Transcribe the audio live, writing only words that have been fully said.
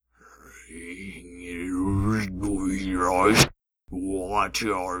right? What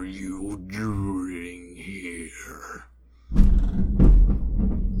are you doing here?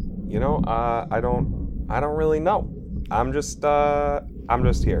 I don't really know. I'm just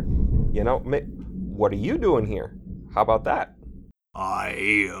here. What are you doing here? How about that? I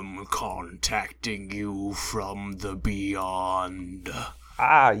am contacting you from the beyond.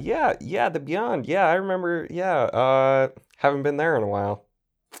 Yeah, the Beyond. Yeah, I remember. Yeah, haven't been there in a while.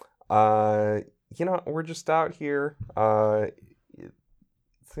 Uh, we're just out here. It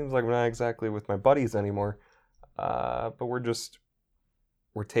seems like we're not exactly with my buddies anymore. But we're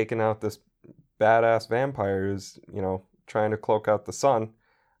taking out this badass vampire who's, trying to cloak out the sun.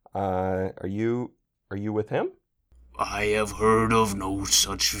 Are you with him? I have heard of no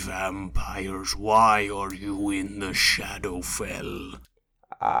such vampires. Why are you in the Shadowfell?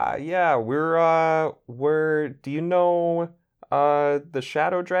 Yeah, do you know, the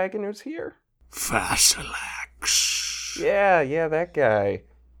Shadow Dragon who's here? Fasalax. Yeah, that guy.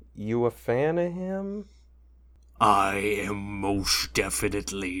 You a fan of him? I am most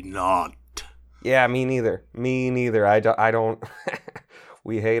definitely not. Yeah, me neither. I don't.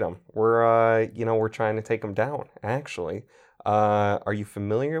 We hate him. We're trying to take him down, actually. Are you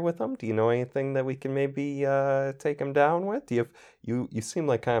familiar with him? Do you know anything that we can maybe take him down with? You seem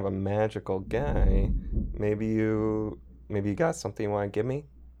like kind of a magical guy. Maybe you got something you want to give me?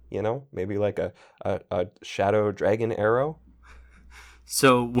 Maybe like a shadow dragon arrow?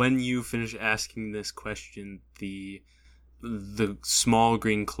 So when you finish asking this question, the small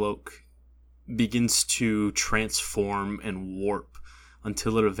green cloak begins to transform and warp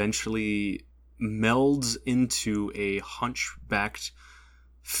until it eventually melds into a hunchbacked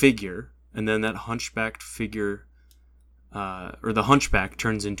figure, and then that hunchbacked figure, or the hunchback,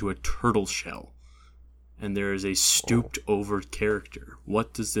 turns into a turtle shell, and there is a stooped over character.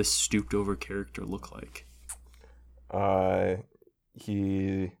 What does this stooped over character look like?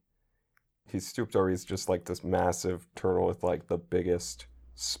 He stooped over. He's just like this massive turtle with like the biggest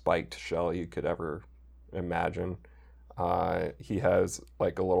spiked shell you could ever imagine. He has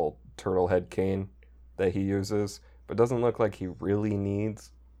like a little turtle head cane that he uses, but doesn't look like he really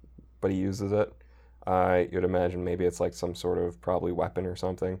needs, but he uses it. You'd imagine maybe it's like some sort of probably weapon or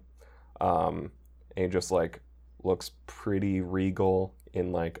something. And he just like looks pretty regal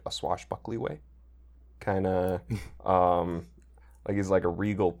in like a swashbuckly way. Kind of, like he's like a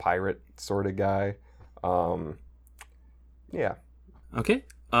regal pirate sort of guy. Yeah. Okay.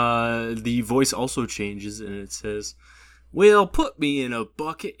 The voice also changes, and it says, "Well, put me in a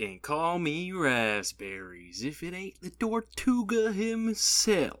bucket and call me Raspberries if it ain't the Tortuga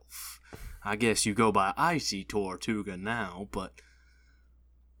himself. I guess you go by Icy Tortuga now, but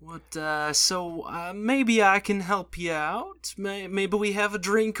maybe I can help you out. Maybe we have a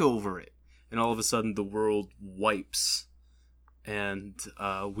drink over it." And all of a sudden, the world wipes, and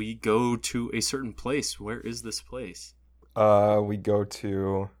we go to a certain place. Where is this place? We go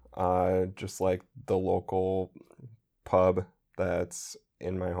to just like the local pub that's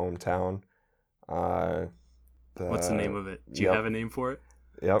in my hometown. What's the name of it? Do you have a name for it?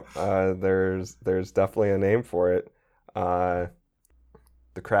 Yep. There's definitely a name for it. The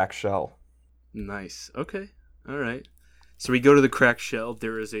Cracked Shell. Nice. Okay. All right. So we go to the Cracked Shell.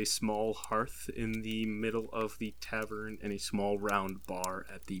 There is a small hearth in the middle of the tavern and a small round bar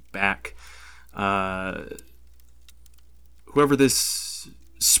at the back. Whoever this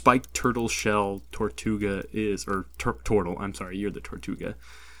spiked turtle shell Tortuga is, or turtle, I'm sorry, you're the Tortuga,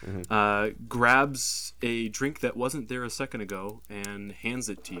 grabs a drink that wasn't there a second ago and hands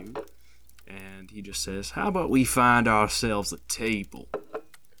it to you. And he just says, "How about we find ourselves a table?"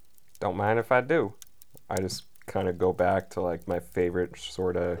 Don't mind if I do. I just kind of go back to like my favorite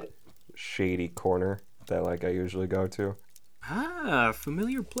sort of shady corner that like I usually go to.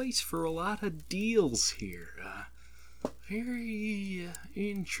 Familiar place for a lot of deals here. Very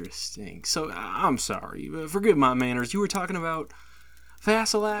interesting. So, I'm sorry. Forgive my manners. You were talking about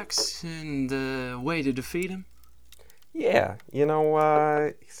Fasalax and the way to defeat him? Yeah, he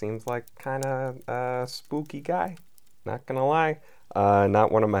seems like kind of a spooky guy. Not gonna lie.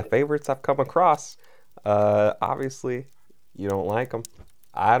 Not one of my favorites I've come across. Obviously, you don't like him.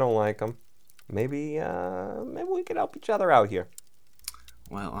 I don't like him. Maybe we could help each other out here.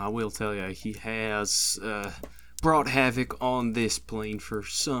 Well, I will tell you, he has brought havoc on this plane for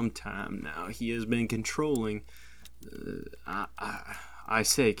some time now. He has been controlling. I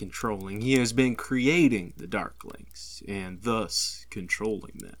say controlling. He has been creating the Darklings and thus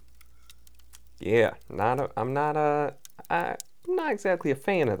controlling them. Yeah, I'm not exactly a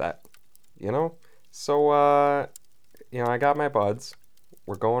fan of that. So I got my buds.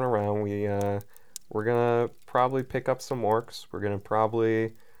 We're going around. we're gonna probably pick up some orcs. We're gonna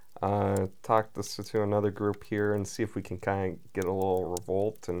probably talk this to another group here and see if we can kind of get a little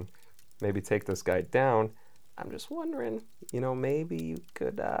revolt and maybe take this guy down. I'm just wondering, maybe you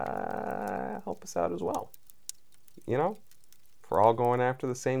could help us out as well. If we're all going after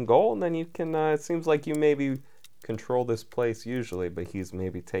the same goal, and then you can, it seems like you maybe control this place usually, but he's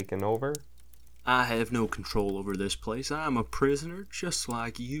maybe taken over. I have no control over this place. I'm a prisoner, just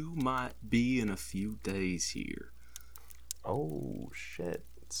like you might be in a few days here. Oh, shit.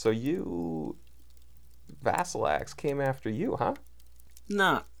 So Vassilax came after you, huh?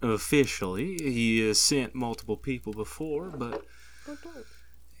 Not officially. He has sent multiple people before, but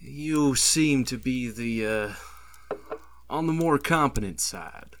you seem to be the, on the more competent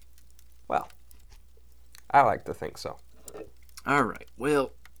side. Well, I like to think so. Alright,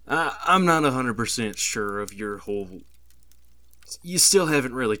 well, I'm not 100% sure of your whole... You still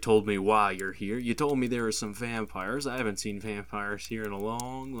haven't really told me why you're here. You told me there are some vampires. I haven't seen vampires here in a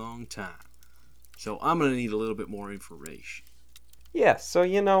long, long time. So I'm going to need a little bit more information. Yeah, so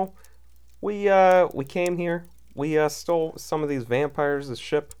we came here. We stole some of these vampires'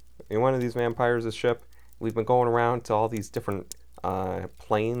 ship. One of these vampires' ship. We've been going around to all these different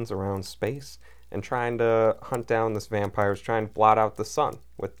planes around space and trying to hunt down this vampires, trying to blot out the sun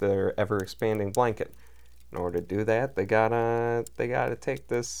with their ever-expanding blanket. In order to do that, they gotta take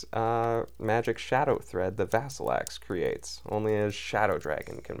this magic shadow thread that Vassilax creates. Only a shadow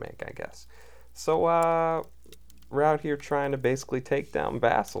dragon can make, I guess. So we're out here trying to basically take down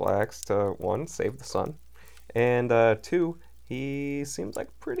Vassilax to, one, save the sun, and two, he seems like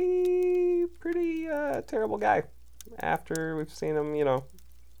a pretty terrible guy. After we've seen him,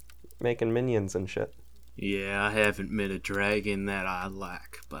 making minions and shit. Yeah, I haven't met a dragon that I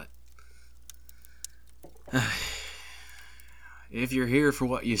like, but if you're here for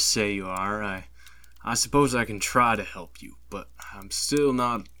what you say you are, I suppose I can try to help you, but I'm still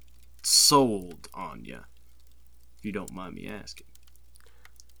not sold on you, if you don't mind me asking.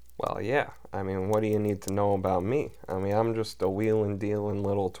 Well, yeah. I mean, what do you need to know about me? I mean, I'm just a wheeling dealing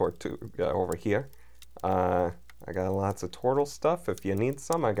little tortuga over here. I got lots of turtle stuff. If you need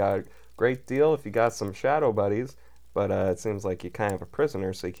some, I got a great deal if you got some shadow buddies. But it seems like you're kind of a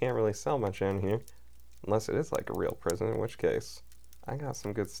prisoner, so you can't really sell much in here. Unless it is like a real prison, in which case, I got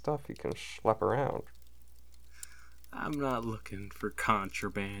some good stuff you can schlep around. I'm not looking for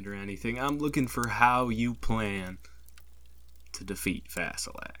contraband or anything. I'm looking for how you plan to defeat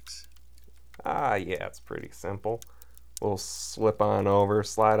Vassilax. Yeah, it's pretty simple. We'll slide on over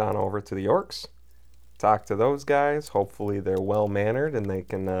to the orcs, talk to those guys. Hopefully they're well-mannered and they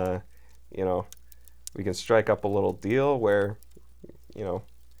can, we can strike up a little deal where,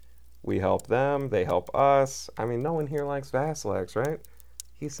 we help them, they help us. I mean, no one here likes Vassilax, right?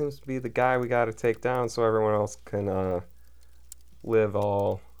 He seems to be the guy we got to take down so everyone else can live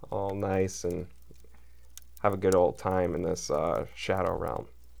all nice and have a good old time in this shadow realm.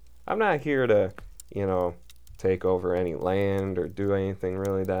 I'm not here to, take over any land or do anything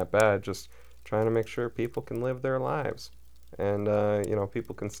really that bad. Just trying to make sure people can live their lives. And,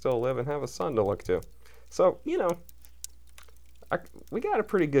 people can still live and have a sun to look to. So, we got a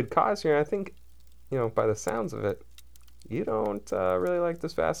pretty good cause here. I think, by the sounds of it, you don't really like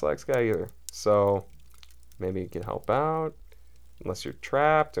this Vassilax guy either. So maybe you can help out. Unless you're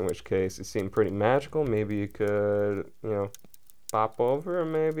trapped, in which case you seem pretty magical. Maybe you could, pop over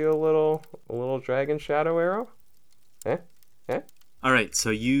and maybe a little dragon shadow arrow. Eh? All right, so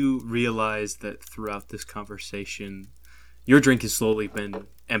you realize that throughout this conversation, your drink has slowly been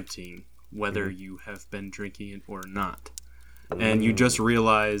emptying, whether you have been drinking it or not. And you just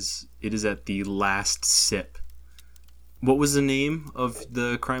realize it is at the last sip. What was the name of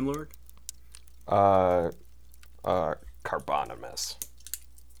the crime lord? Carbonimus.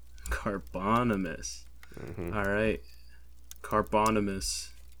 Carbonimus. Mm-hmm. All right. Carbonimus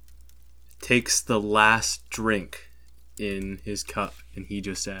takes the last drink in his cup, and he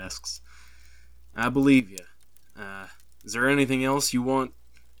just asks, I believe you. Is there anything else you want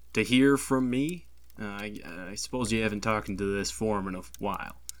to hear from me? I suppose you haven't talked to this form in a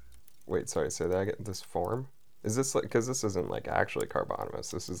while. Wait, sorry, say that again. This form? Is this like, because this isn't like actually Carbonimus.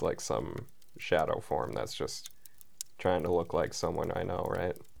 This is like some shadow form that's just trying to look like someone I know,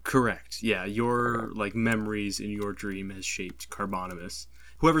 right? Correct. Yeah, your memories in your dream has shaped Carbonimus.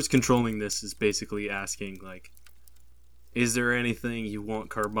 Whoever's controlling this is basically asking, is there anything you want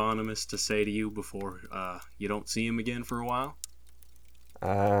Carbonimus to say to you before you don't see him again for a while?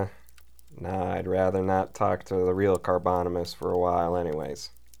 Nah, I'd rather not talk to the real Carbonimus for a while anyways.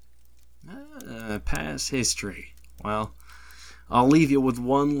 Past history. Well, I'll leave you with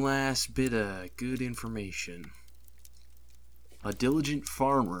one last bit of good information. A diligent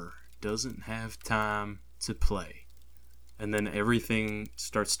farmer doesn't have time to play. And then everything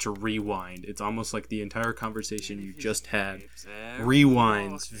starts to rewind. It's almost like the entire conversation you just had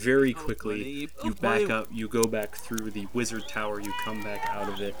rewinds very quickly. You back up, you go back through the wizard tower, you come back out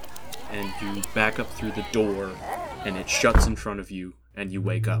of it, and you back up through the door, and it shuts in front of you, and you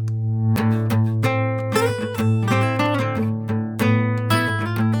wake up.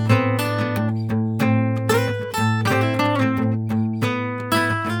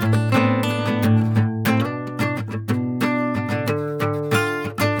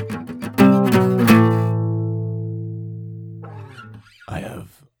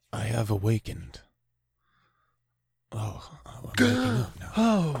 I have awakened. Oh, I'm waking up now.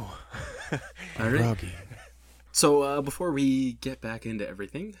 Oh. All right. Groggy. So before we get back into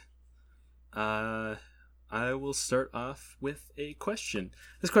everything, I will start off with a question.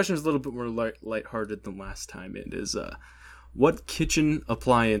 This question is a little bit more lighthearted than last time. It is, what kitchen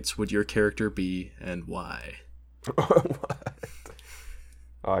appliance would your character be and why? What?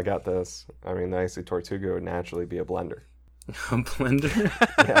 Oh, I got this. I mean, the Icy Tortuga would naturally be a blender. A blender?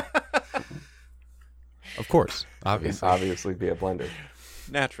 Yeah, Of course, it'd obviously. obviously be a blender.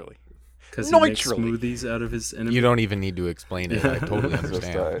 Naturally. Because he makes Naturally. smoothies out of his enemy. You don't even need to explain it. I totally He's just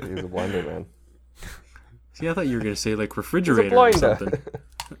understand. he's a blender man. See, I thought you were going to say, like, He's a refrigerator or blinder. something.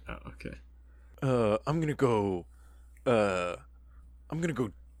 Oh, okay. I'm gonna go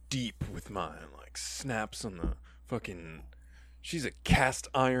deep with mine. Like snaps on the fucking. She's a cast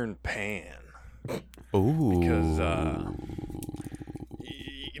iron pan. Ooh. Because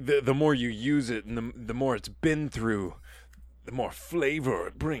the more you use it and the more it's been through, the more flavor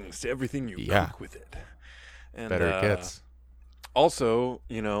it brings to everything you Yeah. cook with it. And, Better it gets. Also,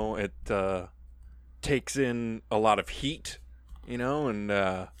 it takes in a lot of heat, and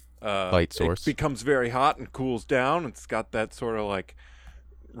Light source. It becomes very hot and cools down. It's got that sort of like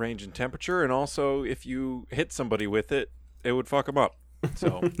range in temperature, and also if you hit somebody with it, it would fuck them up.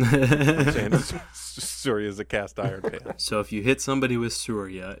 So I'm saying Surya is a cast iron pan. So if you hit somebody with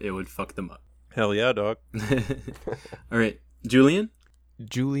Surya, it would fuck them up. Hell yeah, dog. All right. Julian?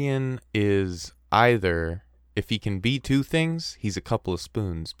 Julian is either, if he can be two things, he's a couple of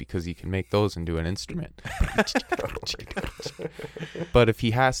spoons because he can make those into an instrument. But if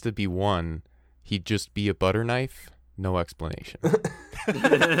he has to be one, he'd just be a butter knife. No explanation.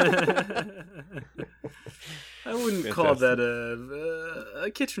 I wouldn't call that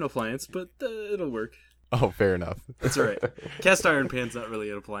a kitchen appliance, but it'll work. Oh, fair enough. That's all right. Cast iron pan's not really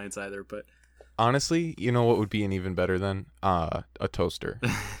an appliance either, but Honestly, you know what would be an even better than a toaster.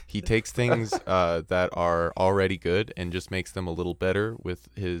 He takes things that are already good and just makes them a little better with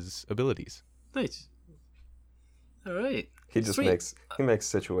his abilities. nice. All right. He just Sweet. makes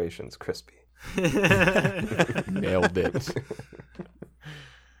situations crispy. Nailed it.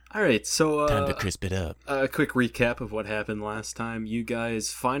 All right, so Time to crisp it up. a quick recap of what happened last time. You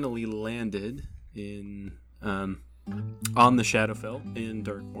guys finally landed in on the Shadowfell in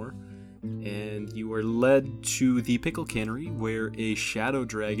Darkmoor, and you were led to the Pickle Cannery, where a shadow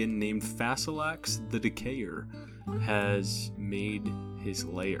dragon named Fasalax the Decayer has made his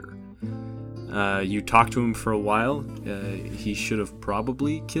lair. You talked to him for a while. He should have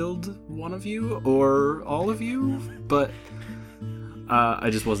probably killed one of you or all of you, but I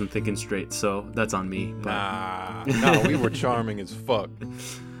just wasn't thinking straight, so that's on me. But No, we were charming as fuck.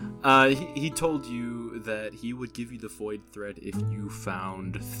 he told you that he would give you the Void Thread if you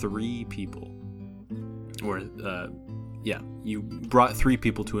found 3 people. Or, you brought 3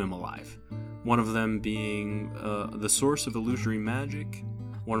 people to him alive. One of them being the source of illusory magic,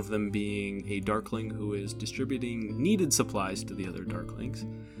 one of them being a Darkling who is distributing needed supplies to the other Darklings,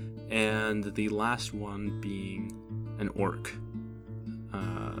 and the last one being an orc.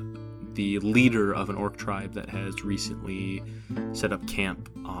 The leader of an orc tribe that has recently set up camp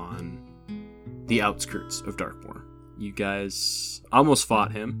on the outskirts of Darkmoor. You guys almost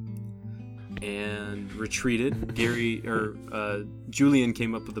fought him and retreated. Julian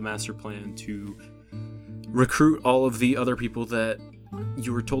came up with a master plan to recruit all of the other people that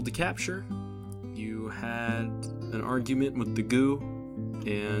you were told to capture. You had an argument with the Goo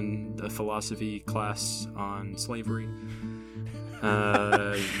and a philosophy class on slavery.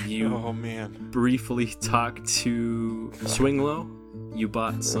 You Oh man. briefly talked to Swinglow. You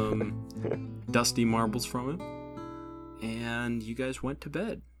bought some dusty marbles from him, and you guys went to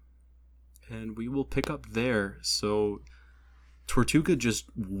bed. And we will pick up there. So Tortuga just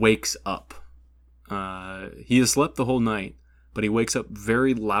wakes up. He has slept the whole night, but he wakes up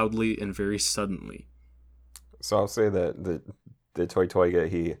very loudly and very suddenly. So I'll say that the Toy Toiga,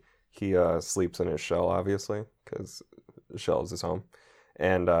 he sleeps in his shell, obviously, because the shell is his home.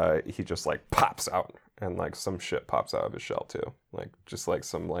 And he just, like, pops out. And, like, some shit pops out of his shell, too. Like, just, like,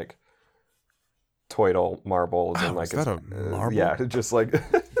 some, like, toidal marbles. Wow, and like is that a marble? yeah, just, like,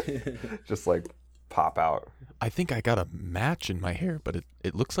 just, like, pop out. I think I got a match in my hair, but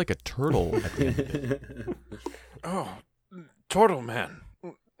it looks like a turtle at the end. Oh, Turtle Man,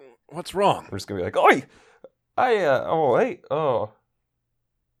 what's wrong? I'm just going to be like, oi! Hey, all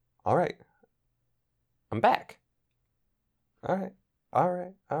right. I'm back. All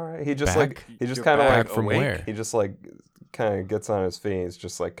right. He just, Back? like, he just You're kind of, back like, from awake? where? he just, like, kind of gets on his feet. He's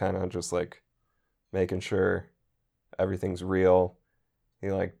just, like, kind of just, like, making sure everything's real. He,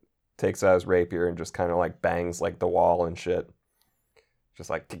 like, takes out his rapier and just kind of, like, bangs, like, the wall and shit. Just,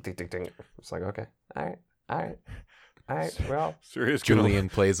 like, tick, tick, tick, tick. It's like, okay, all right, well, Serious Julian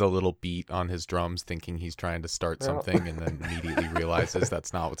plays a little beat on his drums, thinking he's trying to start Yeah. something, and then immediately realizes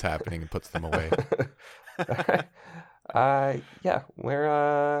that's not what's happening and puts them away. yeah, we're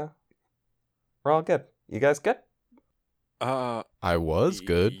all good. You guys good? I was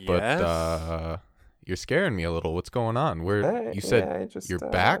good, Yes. but you're scaring me a little. What's going on? Where you said yeah, I just, you're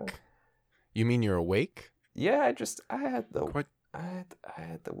back? You mean you're awake? Yeah, I had the Quite- I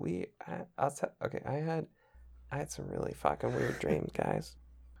had the weird. I had some really fucking weird dreams, guys.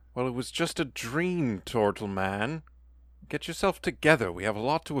 Well, it was just a dream, Turtle Man. Get yourself together. We have a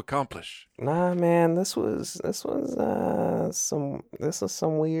lot to accomplish. Nah, man, this was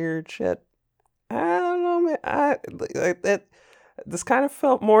some weird shit. I don't know, man. This kind of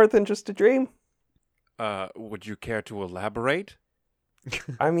felt more than just a dream. Would you care to elaborate?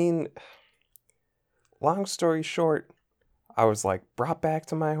 I mean, long story short, I was like brought back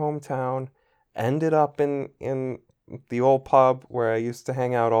to my hometown, ended up in the old pub where I used to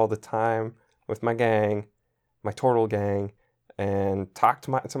hang out all the time with my gang, my turtle gang, and talked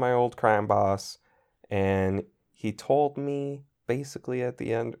to my old crime boss, and he told me basically at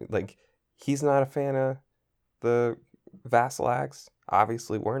the end, like, he's not a fan of the Vassilacs.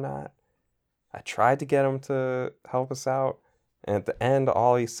 Obviously, we're not. I tried to get him to help us out, and at the end,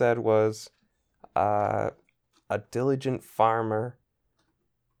 all he said was, a diligent farmer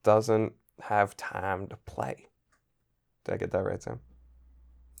doesn't have time to play. Did I get that right, Sam?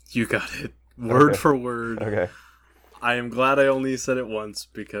 You got it. Word Okay. for word. Okay. I am glad I only said it once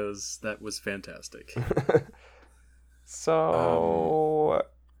because that was fantastic. So,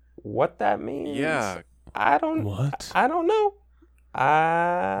 what that means? Yeah. I don't. What? I don't know.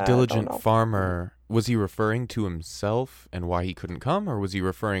 I Diligent don't know. farmer. Was he referring to himself and why he couldn't come, or was he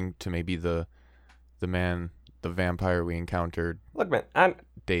referring to maybe the vampire we encountered Look, man. I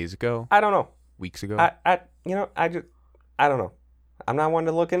days ago, don't know. weeks ago? I don't know. I'm not one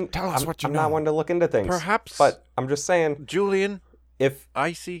to look in. Tell us what you I'm not know. one to look into things. Perhaps, But I'm just saying, Julian, if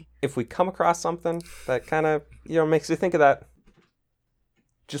Icy, we come across something that kind of makes you think of that,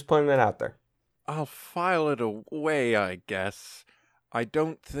 just putting it out there. I'll file it away, I guess. I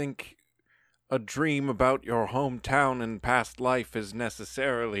don't think a dream about your hometown and past life is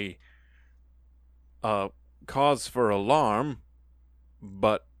necessarily a cause for alarm,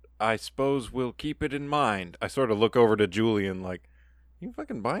 but I suppose we'll keep it in mind. I sort of look over to Julian like, you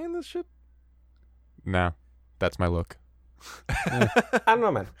fucking buying this shit? No, that's my look. I don't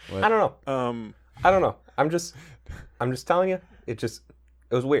know, man. What? I don't know. I don't know. I'm just telling you. It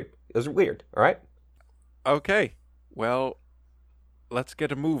was weird. It was weird. All right. Okay, well, let's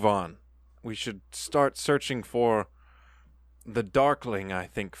get a move on. We should start searching for the Darkling, I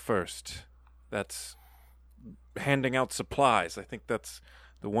think, first. That's handing out supplies. I think that's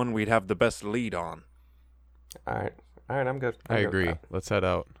the one we'd have the best lead on. All right. I'm good. I agree. Let's head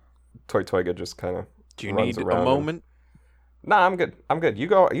out. Toy Toiga just kind of. Do you runs need around a and- moment? Nah, I'm good. You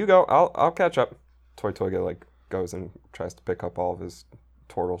go. I'll catch up. Toy Toiga like goes and tries to pick up all of his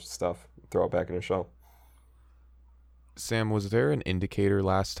turtle stuff, throw it back in his shell. Sam, was there an indicator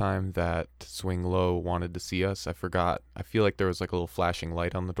last time that Swing Low wanted to see us? I forgot. I feel like there was like a little flashing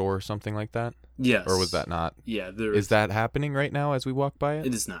light on the door or something like that. Yes. Or was that not? Yeah, there Is that happening right now as we walk by it?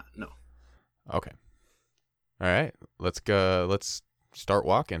 It is not. No. Okay. All right. Let's go. Let's start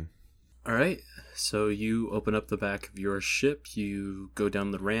walking. All right. So you open up the back of your ship, you go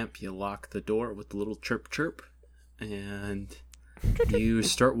down the ramp, you lock the door with the little chirp chirp, and you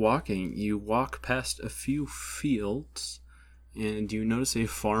start walking. You walk past a few fields, and you notice a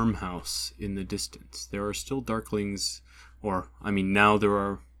farmhouse in the distance. There are still Darklings, now there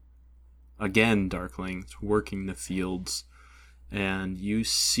are, again, Darklings working the fields, and you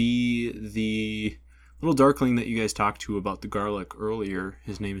see the little Darkling that you guys talked to about the garlic earlier.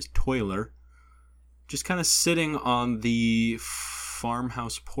 His name is Toiler. just kind of sitting on the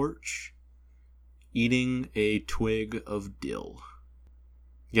farmhouse porch, eating a twig of dill.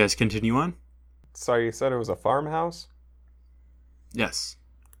 You guys continue on? Sorry, you said it was a farmhouse? Yes.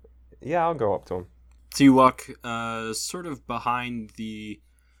 Yeah, I'll go up to him. So you walk sort of behind the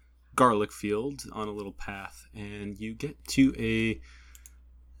garlic field on a little path, and you get to a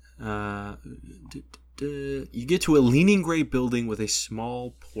leaning gray building with a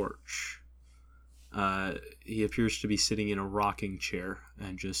small porch. He appears to be sitting in a rocking chair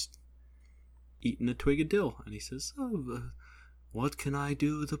and just eating a twig of dill. And he says, what can I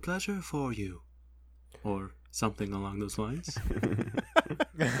do the pleasure for you? Or something along those lines.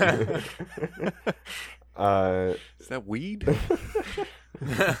 Is that weed?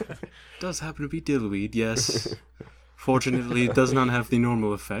 Does happen to be dillweed, yes. Fortunately, it does not have the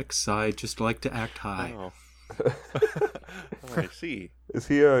normal effects. I just like to act high. Oh. I see. Is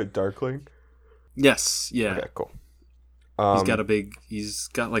he a darkling? Yes, yeah. Okay, cool. He's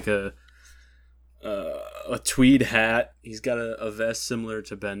got like a tweed hat. He's got a vest similar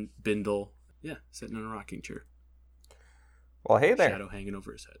to Bindle. Yeah, sitting in a rocking chair. Well, hey there. Shadow hanging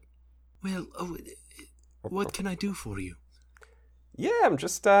over his head. Well, what can I do for you? Yeah, I'm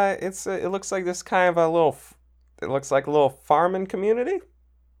just, it looks like this kind of it looks like a little farming community.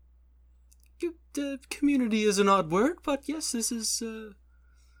 The community is an odd word, but yes, this is,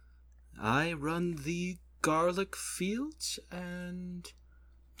 I run the garlic fields, and,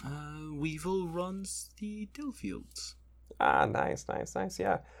 Weevil runs the dill fields. Ah, nice,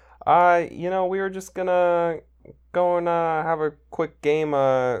 yeah. We were just gonna go and, have a quick game,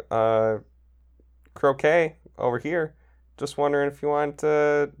 croquet over here. Just wondering if you want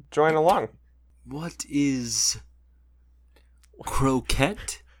to join along. What is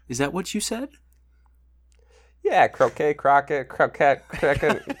croquette? Is that what you said? Yeah, croquet, croquette,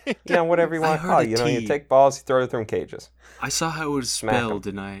 whatever you want to call it. You take balls, you throw them in cages. I saw how it was spelled,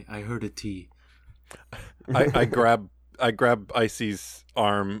 and I heard a T. I grab Icy's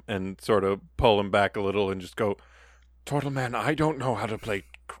arm and sort of pull him back a little and just go, Turtle Man, I don't know how to play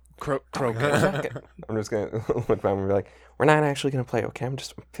croquet. I'm just going to look around and be like, we're not actually going to play, okay? I'm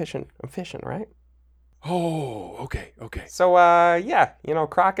fishing, right? Oh, okay. So,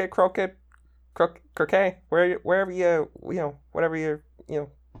 croquet, croquet, wherever whatever your,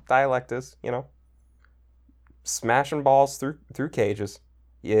 dialect is, smashing balls through cages.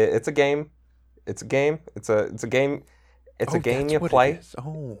 Yeah, it's a game. It's a game you play.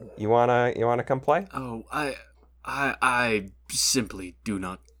 Oh. You wanna come play? Oh, I simply do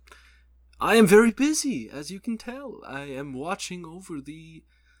not. I am very busy, as you can tell. I am watching over the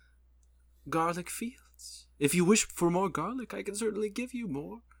garlic fields. If you wish for more garlic, I can certainly give you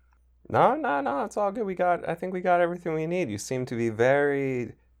more. No, it's all good. I think we got everything we need. You seem to be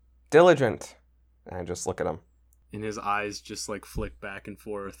very diligent. And I just look at him. And his eyes just like flick back and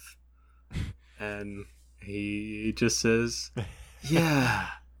forth. And he just says, yeah.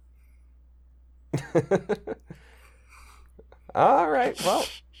 All right. Well,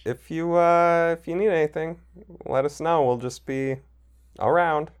 if you need anything, let us know. We'll just be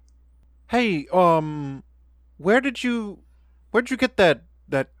around. Hey, where'd you get that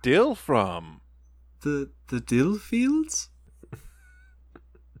dill from? The dill fields?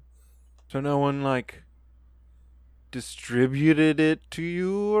 So no one distributed it to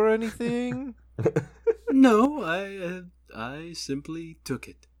you or anything? No, I simply took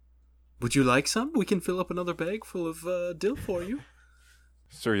it. Would you like some? We can fill up another bag full of dill for you.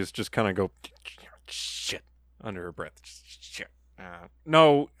 Sirius just kind of go, shit, under her breath. Shit.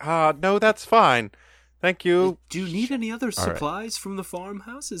 No, that's fine. Thank you. Do you need any other supplies from the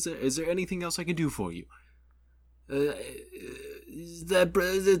farmhouse? Is there anything else I can do for you? That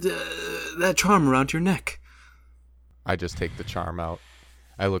charm around your neck. I just take the charm out.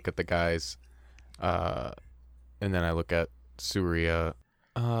 I look at the guys, and then I look at Surya.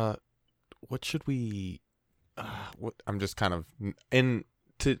 What should we? I'm just kind of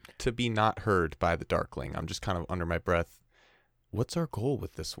to be not heard by the Darkling. I'm just kind of under my breath. What's our goal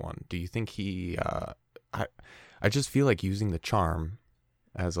with this one? Do you think he? I just feel like using the charm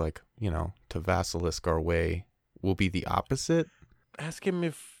as to Vasilisk our way will be the opposite. Ask him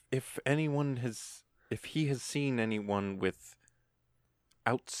if he has seen anyone with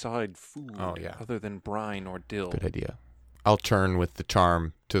outside food other than brine or dill. Good idea. I'll turn with the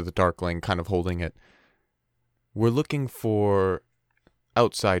charm to the Darkling, kind of holding it. We're looking for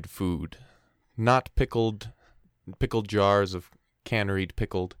outside food, not pickled jars of cannery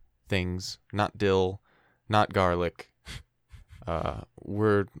pickled things, not dill, not garlic.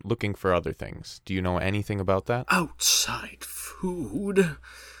 We're looking for other things. Do you know anything about that? Outside food?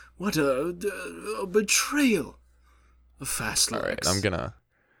 What a betrayal of Fastlax. All right,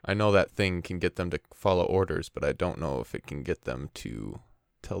 I know that thing can get them to follow orders, but I don't know if it can get them to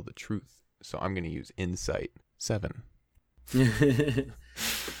tell the truth. So I'm gonna use insight 7.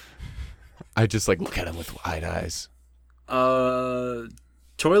 I just look at him with wide eyes.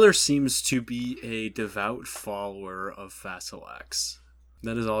 Toiler seems to be a devout follower of Fastlax.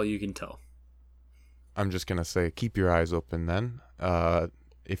 That is all you can tell. I'm just gonna say, keep your eyes open then.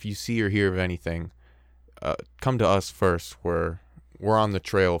 If you see or hear of anything, come to us first. We're on the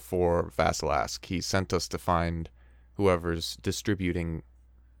trail for Vasilask. He sent us to find whoever's distributing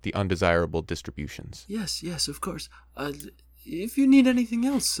the undesirable distributions. Yes, of course. If you need anything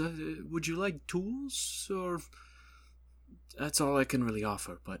else, would you like tools? Or that's all I can really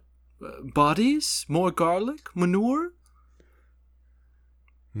offer. But bodies? More garlic? Manure?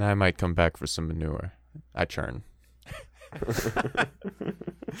 I might come back for some manure. I churn.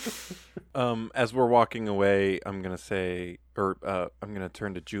 As we're walking away, I'm gonna say, I'm gonna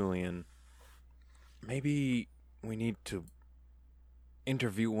turn to Julian. Maybe we need to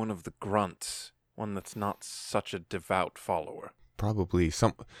interview one of the grunts, one that's not such a devout follower. Probably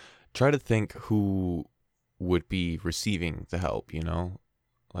try to think who would be receiving the help,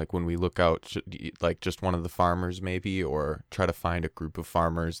 Like when we look out, just one of the farmers maybe, or try to find a group of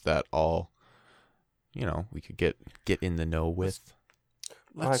farmers that all, we could get in the know with.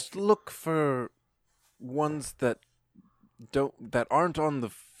 Let's look for ones that aren't on the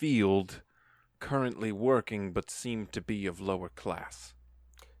field currently working but seem to be of lower class.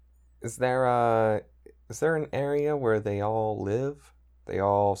 Is there an area where they all live? They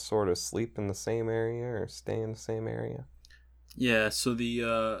all sort of sleep in the same area or stay in the same area? Yeah, so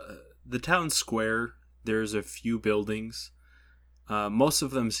the town square, there's a few buildings. Most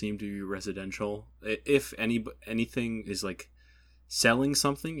of them seem to be residential. If anything is selling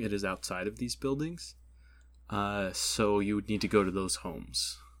something, it is outside of these buildings. So you would need to go to those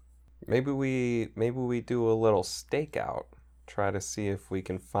homes. Maybe we do a little stakeout. Try to see if we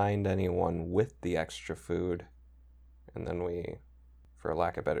can find anyone with the extra food, and then we, for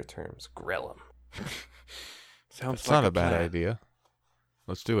lack of better terms, grill them. Sounds It's like not a bad plan. idea.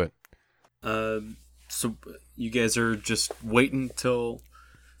 Let's do it. So you guys are just waiting till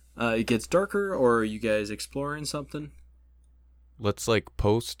it gets darker, or are you guys exploring something? Let's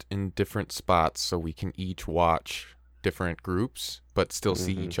post in different spots so we can each watch different groups but still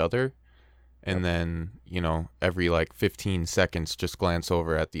see each other. And then, every 15 seconds just glance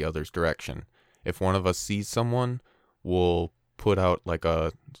over at the other's direction. If one of us sees someone, we'll put out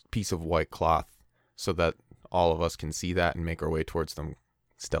a piece of white cloth so that all of us can see that and make our way towards them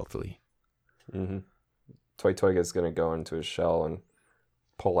stealthily. Mm-hmm. Toy Toyga's gonna go into his shell and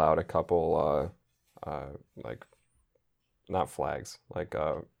pull out a couple, not flags, like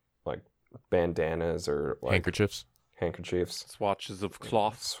bandanas or Handkerchiefs. handkerchiefs, Swatches of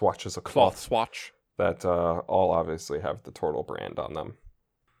cloth. swatches of Cloth cloth swatch. that all obviously have the Turtle brand on them.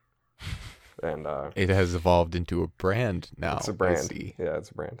 And It has evolved into a brand now. it's a I brand. see. Yeah, it's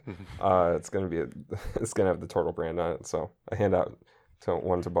a brand. It's gonna have the Turtle brand on it. So I hand out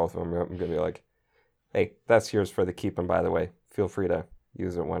one to both of them. I'm gonna be like, "Hey, that's yours for the keeping, by the way. Feel free to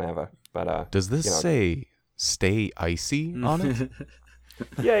use it whenever." But Does this say "Stay Icy" on it?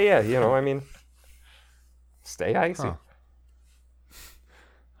 yeah. Stay icy. Huh.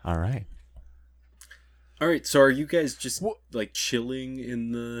 All right. All right, so are you guys just chilling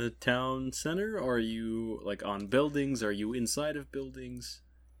in the town center? Or are you on buildings? Are you inside of buildings?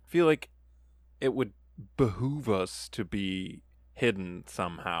 I feel like it would behoove us to be hidden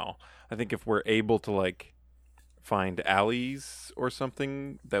somehow. I think if we're able to find alleys or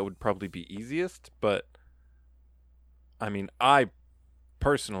something, that would probably be easiest. But I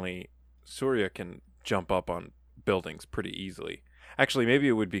personally, Surya can jump up on buildings pretty easily. Actually, maybe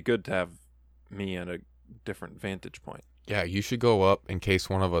it would be good to have me at a different vantage point. Yeah, you should go up in case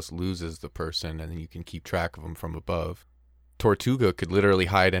one of us loses the person, and then you can keep track of them from above. Tortuga could literally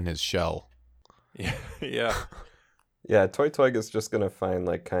hide in his shell. Yeah, yeah. Yeah, Toy Toyga's just gonna find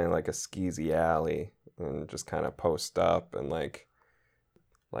kind of a skeezy alley and just kind of post up and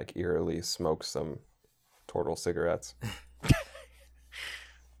eerily smoke some turtle cigarettes.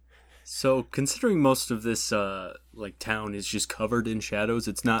 So, considering most of this town is just covered in shadows,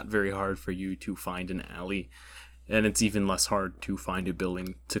 it's not very hard for you to find an alley, and it's even less hard to find a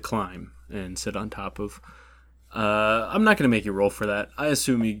building to climb and sit on top of. I'm not going to make you roll for that. I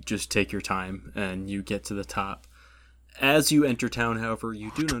assume you just take your time and you get to the top. As you enter town, however,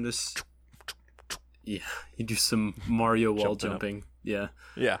 you do notice... Yeah, you do some Mario wall jumping. Yeah.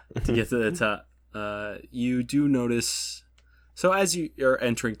 Yeah. To get to the top. You do notice So as you are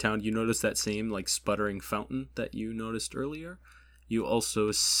entering town, you notice that same like sputtering fountain that you noticed earlier. You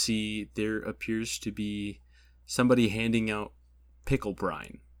also see there appears to be somebody handing out pickle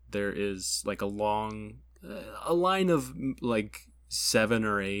brine. There is like a line of like 7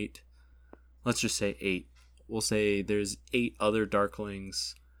 or 8. Let's just say 8. We'll say there's 8 other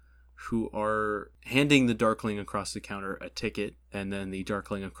Darklings who are handing the Darkling across the counter a ticket, and then the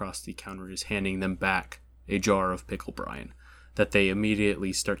Darkling across the counter is handing them back a jar of pickle brine that they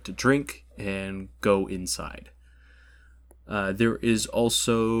immediately start to drink and go inside. There is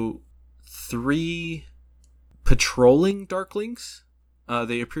also 3 patrolling Darklings.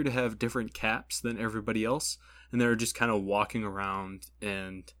 They appear to have different caps than everybody else, and they're just kind of walking around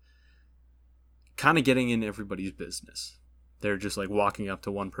and kind of getting in everybody's business. They're just like walking up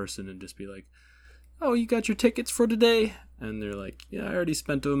to one person and just be like, "Oh, you got your tickets for today?" And they're like, "Yeah, I already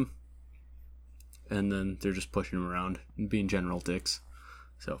spent them." And then they're just pushing them around and being general dicks.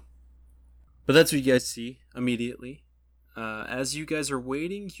 So, but that's what you guys see immediately. As you guys are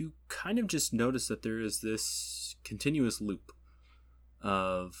waiting, you kind of just notice that there is this continuous loop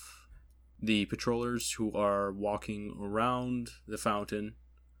of the patrollers who are walking around the fountain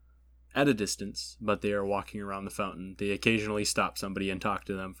at a distance, but they are walking around the fountain. They occasionally stop somebody and talk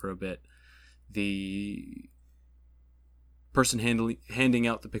to them for a bit. The person handing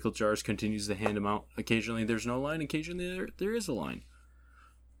out the pickle jars continues to hand them out. Occasionally there's no line, occasionally there is a line.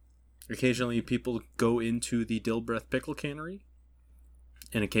 Occasionally people go into the Dilbreth pickle cannery,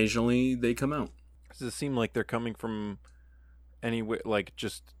 and occasionally they come out. Does it seem like they're coming from anywhere, like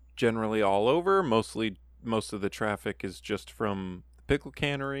just generally all over? Most of the traffic is just from the pickle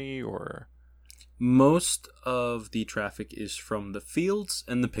cannery, or? Most of the traffic is from the fields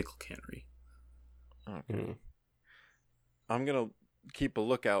and the pickle cannery. Okay. I'm going to keep a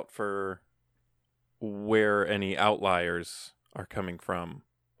lookout for where any outliers are coming from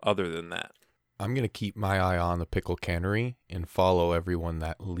other than that. I'm going to keep my eye on the pickle cannery and follow everyone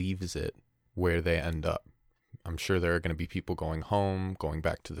that leaves it where they end up. I'm sure there are going to be people going home, going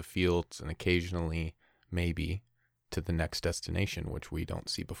back to the fields, and occasionally, maybe, to the next destination, which we don't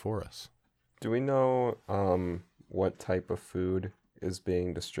see before us. Do we know what type of food is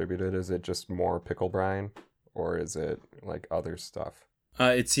being distributed? Is it just more pickle brine, or is it like other stuff?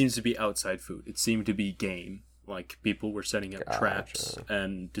 It seems to be outside food. It seemed to be game. Like people were setting up traps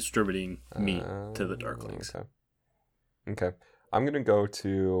and distributing meat to the Darklings. Okay. I'm gonna go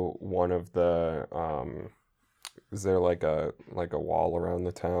to one of the. Is there like a wall around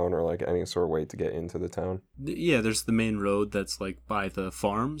the town, or like any sort of way to get into the town? Yeah, there's the main road that's like by the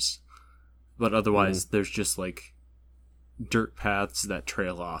farms, but otherwise there's just like dirt paths that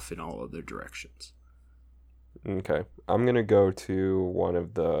trail off in all other directions. Okay. I'm gonna go to one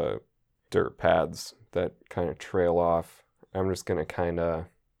of the dirt paths that kind of trail off. I'm just gonna kind of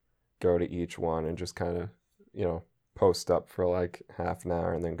go to each one and just kind of, post up for like half an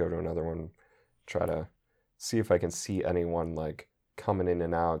hour and then go to another one, try to see if I can see anyone like coming in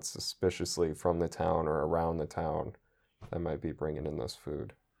and out suspiciously from the town or around the town that might be bringing in this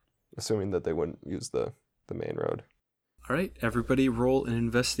food, assuming that they wouldn't use the main road. All right, everybody roll an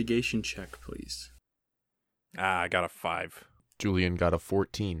investigation check, please. I got a 5. Julian got a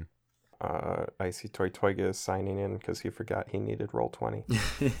 14. Icy Toy Toyga is signing in because he forgot he needed roll 20.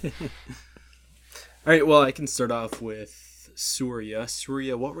 All right, well, I can start off with Surya.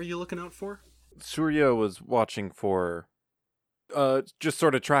 Surya, what were you looking out for? Surya was watching for just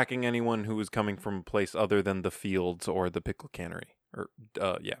sort of tracking anyone who was coming from a place other than the fields or the pickle cannery.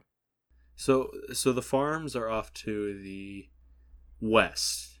 Yeah. So the farms are off to the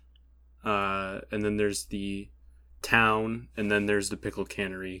west. And then there's the town, and then there's the pickle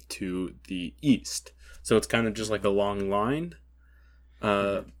cannery to the east. So it's kind of just like a long line.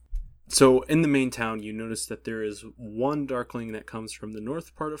 So in the main town, you notice that there is one Darkling that comes from the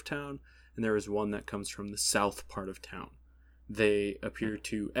north part of town, and there is one that comes from the south part of town. They appear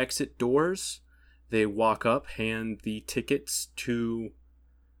to exit doors. They walk up, hand the tickets to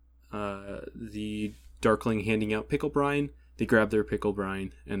the Darkling handing out pickle brine. They grab their pickle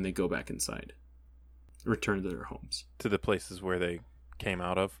brine, and they go back inside. Return to their homes. To the places where they came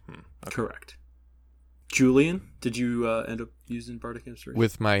out of? Okay. Correct. Julian, did you end up using Bardic Inspiration?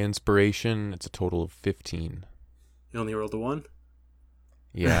 With my inspiration, it's a total of 15. You only rolled a 1?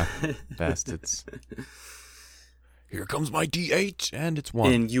 Yeah, bastards. Here comes my D8, and it's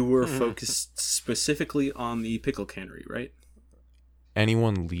 1. And you were focused specifically on the pickle cannery, right?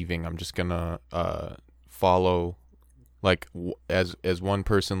 Anyone leaving, I'm just gonna follow. Like, as one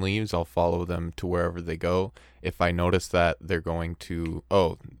person leaves, I'll follow them to wherever they go. If I notice that they're going to,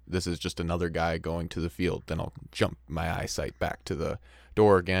 this is just another guy going to the field, then I'll jump my eyesight back to the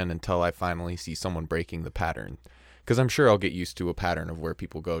door again until I finally see someone breaking the pattern. Because I'm sure I'll get used to a pattern of where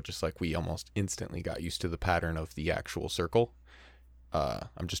people go, just like we almost instantly got used to the pattern of the actual circle.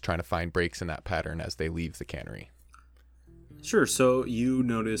 I'm just trying to find breaks in that pattern as they leave the cannery. Sure. So you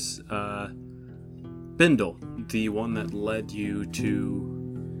notice Bindle, the one that led you to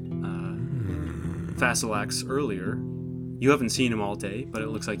Fasilax earlier. You haven't seen him all day, but it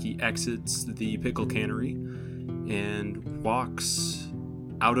looks like he exits the pickle cannery and walks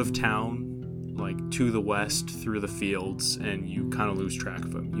out of town, like to the west through the fields, and you kind of lose track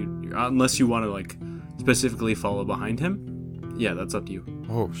of him. Unless you want to like specifically follow behind him. Yeah, that's up to you.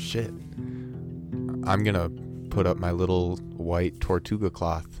 Oh, shit. I'm going to put up my little white Tortuga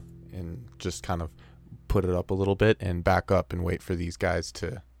cloth and just kind of put it up a little bit and back up and wait for these guys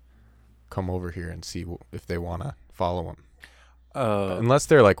to come over here and see if they want to follow him. Unless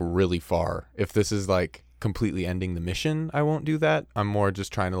they're like really far. If this is like completely ending the mission, I won't do that. I'm more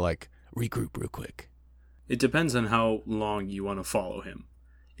just trying to like regroup real quick. It depends on how long you want to follow him.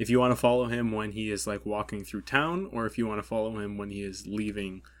 If you want to follow him when he is like walking through town, or if you want to follow him when he is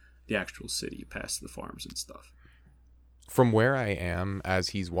leaving the actual city past the farms and stuff. From where I am as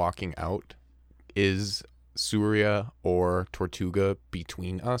he's walking out, is Surya or Tortuga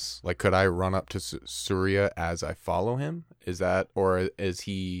between us? Like, could I run up to Surya as I follow him? Is that, or is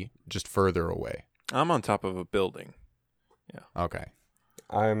he just further away? I'm on top of a building. Yeah. Okay.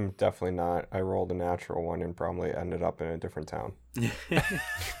 I'm definitely not. I rolled a natural one and probably ended up in a different town.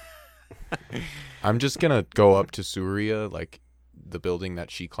 I'm just gonna go up to Surya, like the building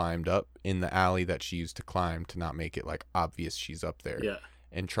that she climbed up, in the alley that she used to climb, to not make it like obvious she's up there. Yeah.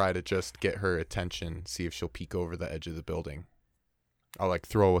 And try to just get her attention, see if she'll peek over the edge of the building. I'll like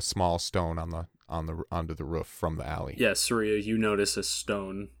throw a small stone onto the roof from the alley. Yeah, Surya, you notice a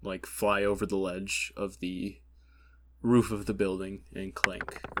stone like fly over the ledge of the roof of the building and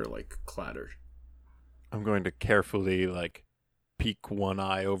clank or like clatter. I'm going to carefully like peek one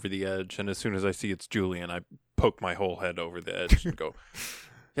eye over the edge, and as soon as I see it's Julian, I poke my whole head over the edge and go,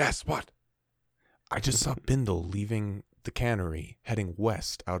 "Yes, what?" I just saw Bindle leaving the cannery, heading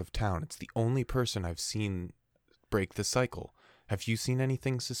west out of town. It's the only person I've seen break the cycle. Have you seen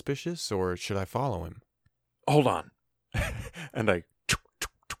anything suspicious, or should I follow him? Hold on. And I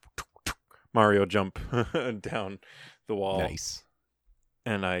Mario jump down the wall. Nice.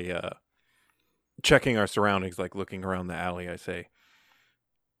 And I, checking our surroundings, like looking around the alley, I say,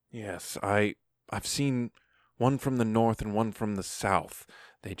 "Yes, I've seen one from the north and one from the south.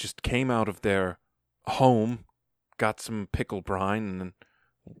 They just came out of their home, got some pickle brine, and then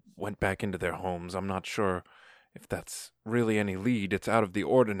went back into their homes. I'm not sure if that's really any lead. It's out of the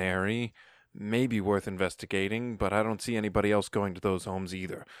ordinary, maybe worth investigating, but I don't see anybody else going to those homes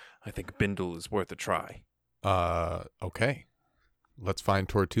either. I think Bindle is worth a try." Okay. Let's find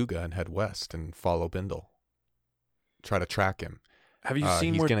Tortuga and head west and follow Bindle. Try to track him. Have you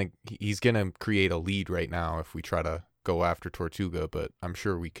seen where... He's gonna create a lead right now if we try to go after Tortuga, but I'm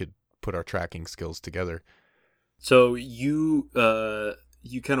sure we could put our tracking skills together. So you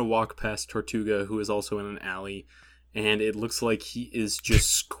kind of walk past Tortuga, who is also in an alley, and it looks like he is just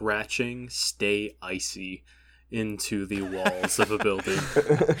scratching "Stay Icy" into the walls of a building.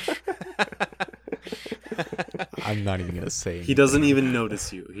 I'm not even gonna say anything. He doesn't even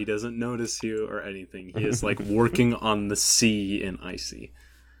notice you. He doesn't notice you or anything. He is like working on the C in Icy.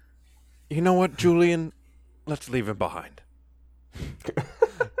 You know what, Julian? Let's leave him behind.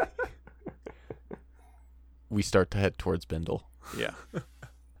 We start to head towards Bindle. Yeah.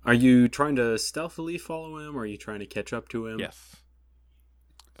 Are you trying to stealthily follow him, or are you trying to catch up to him? Yes.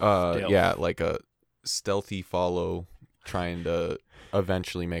 Yeah, like a stealthy follow, trying to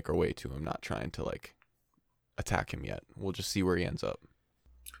eventually make our way to him, not trying to like attack him yet. We'll just see where he ends up.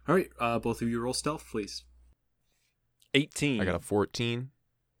 All right, both of you roll stealth, please. 18. I got a 14.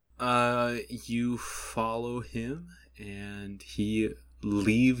 You follow him, and he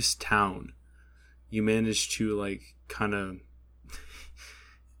leaves town. You manage to like kind of...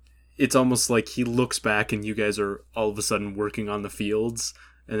 It's almost like he looks back and you guys are all of a sudden working on the fields,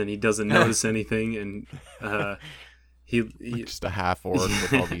 and then he doesn't notice anything, and he just a half orc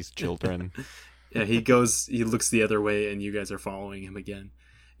with all these children. Yeah, he looks the other way, and you guys are following him again.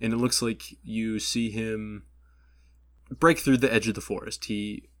 And it looks like you see him break through the edge of the forest.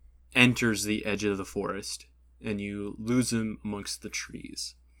 He enters the edge of the forest, and you lose him amongst the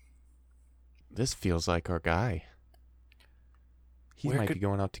trees. This feels like our guy. He might be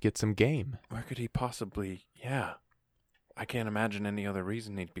going out to get some game. Where could he possibly... Yeah. I can't imagine any other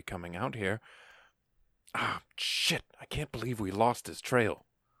reason he'd be coming out here. Ah, shit. I can't believe we lost his trail.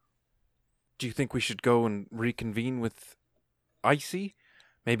 Do you think we should go and reconvene with Icy?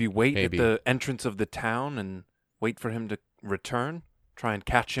 Maybe wait Maybe. at the entrance of the town and wait for him to return? Try and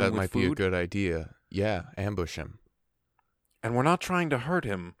catch him That with might food? be a good idea. Yeah, ambush him. And we're not trying to hurt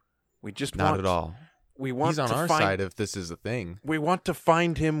him. We just Not want... at all. We want He's on to our find, side if this is a thing. We want to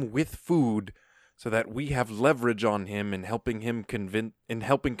find him with food so that we have leverage on him in helping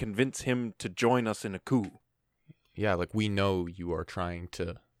convince him to join us in a coup. Yeah, like we know you are trying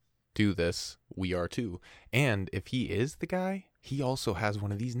to do this. We are too. And if he is the guy, he also has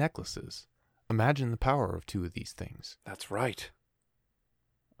one of these necklaces. Imagine the power of two of these things. That's right.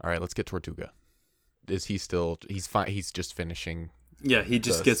 All right, let's get Tortuga. Is he still? He's fine. He's just finishing. Yeah, he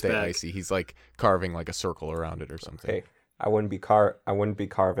just gets stay back. icy. He's like carving like a circle around it or something. Hey, I wouldn't be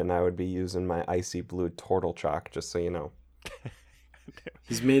carving. I would be using my icy blue turtle chalk, just so you know.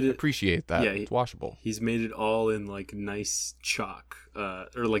 He's made it. Appreciate that. Yeah, It's washable. He's made it all in like nice chalk, or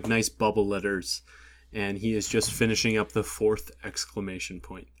like nice bubble letters, and he is just finishing up the 4th exclamation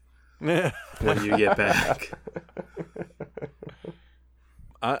point when you get back.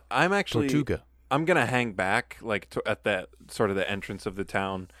 I'm actually... Tortuga. I'm going to hang back like at that sort of the entrance of the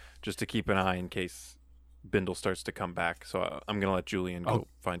town just to keep an eye in case Bindle starts to come back. So I'm going to let Julian go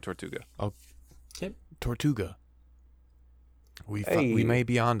find Tortuga. Okay. Tortuga. Hey. We may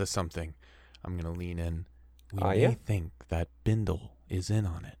be onto something. I'm going to lean in. We may Yeah? think that Bindle is in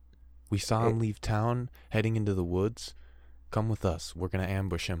on it. We saw him leave town, heading into the woods. Come with us. We're going to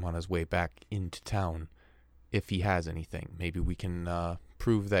ambush him on his way back into town. If he has anything, maybe we can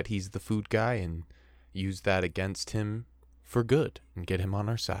prove that he's the food guy and use that against him for good and get him on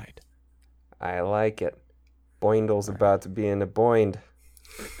our side. I like it. Boindle's about to be in a boind.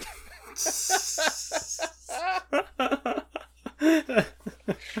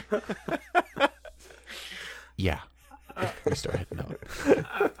 Yeah. We start heading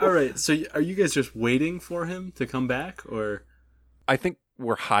out. All right. So are you guys just waiting for him to come back, or? I think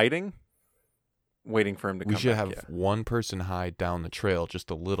we're hiding, waiting for him to come We should back. have Yeah. one person hide down the trail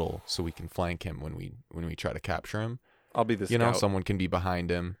just a little so we can flank him when we try to capture him. I'll be the scout. You know, someone can be behind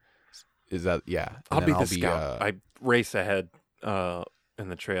him. Is that yeah? I'll And be then the scout. I race ahead in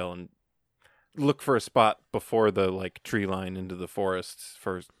the trail and look for a spot before the like tree line into the forests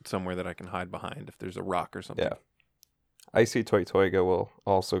for somewhere that I can hide behind if there's a rock or something. Yeah. Icy Toytoiga will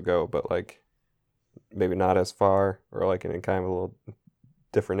also go, but like maybe not as far, or like in a kind of a little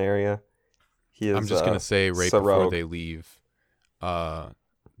different area. He is. I'm just gonna say right before Sarog. they leave,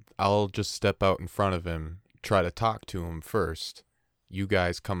 I'll just step out in front of him, try to talk to him first. You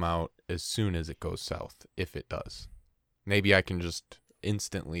guys come out as soon as it goes south, if it does. Maybe I can just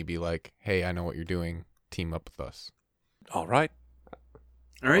instantly be like, "Hey, I know what you're doing. Team up with us." All right.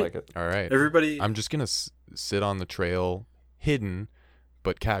 All I right. like it. All right. Everybody. I'm just gonna sit on the trail, hidden,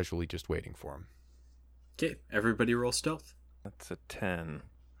 but casually just waiting for him. Okay. Everybody roll stealth. That's a 10.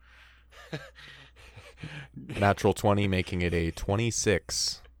 Natural 20, making it a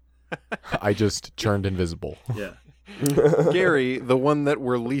 26. I just turned invisible. Yeah. Gary, the one that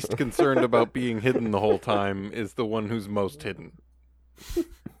we're least concerned about being hidden the whole time, is the one who's most hidden.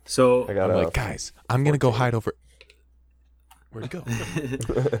 So I got I'm a like, guys, I'm gonna go hide over. Where'd he go?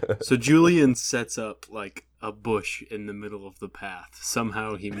 So Julian sets up like a bush in the middle of the path.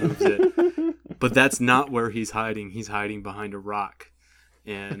 Somehow he moves it, but that's not where he's hiding. He's hiding behind a rock,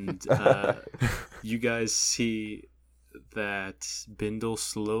 and you guys see that Bindle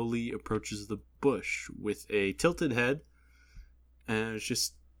slowly approaches the bush with a tilted head, and is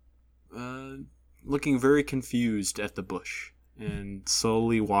just looking very confused at the bush, and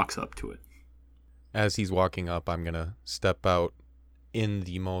slowly walks up to it. As he's walking up, I'm gonna step out in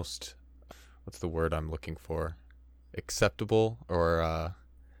the most, what's the word I'm looking for? Acceptable, or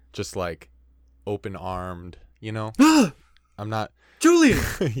just like open-armed, you know? I'm not. Julian,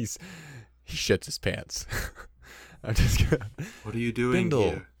 He shits his pants. I'm just gonna. what are you doing Bindle.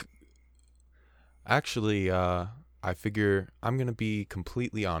 here? Actually, I figure I'm gonna be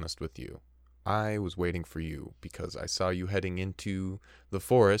completely honest with you. I was waiting for you because I saw you heading into the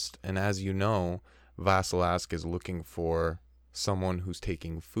forest, and as you know, Vasalask is looking for someone who's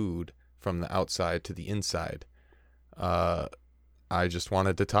taking food from the outside to the inside. I just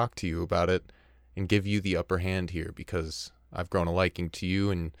wanted to talk to you about it and give you the upper hand here because I've grown a liking to you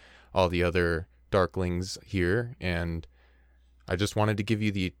and all the other Darklings here, and I just wanted to give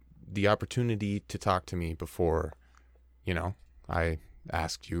you the opportunity to talk to me before, I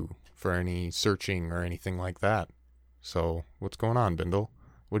asked you for any searching or anything like that. So, what's going on, Bindle?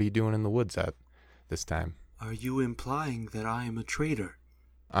 What are you doing in the woods at this time? Are you implying that I am a traitor?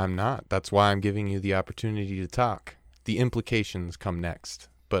 I'm not. That's why I'm giving you the opportunity to talk. The implications come next.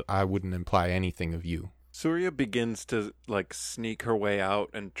 but I wouldn't imply anything of you. Surya begins to sneak her way out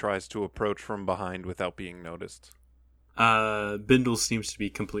and tries to approach from behind without being noticed. Bindle seems to be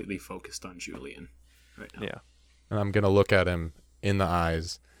completely focused on Julian right now. Yeah. And I'm going to look at him in the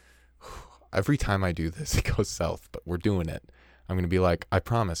eyes. Every time I do this, it goes south, but we're doing it. I'm going to be like, I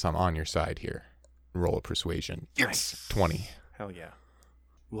promise I'm on your side here. Roll a persuasion. Yes. 20. Hell yeah.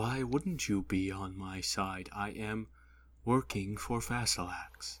 Why wouldn't you be on my side? I am working for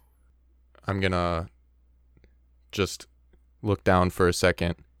Vassilax. I'm going to just look down for a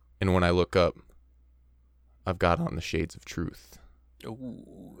second, and when I look up, I've got on the shades of truth.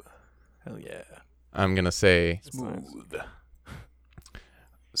 Ooh. Hell yeah. I'm going to say, Smooth.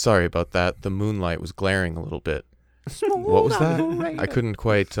 sorry about that. The moonlight was glaring a little bit. What was that? I couldn't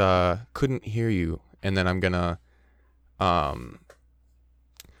quite, couldn't hear you. And then I'm going to, I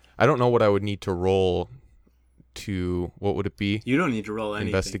don't know what I would need to roll to, what would it be? You don't need to roll anything.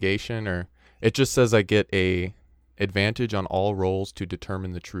 Investigation, or it just says I get a advantage on all rolls to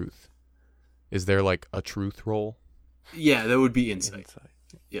determine the truth. Is there like a truth roll? Yeah, that would be insight.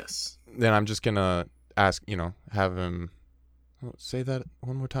 Yes. Then I'm just gonna ask, have him say that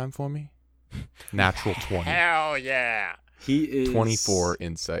one more time for me. Natural 20. Hell yeah. He is 24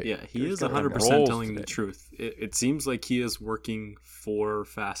 insight. Yeah, he He's is got 100% rolls telling today. the truth. It seems like he is working for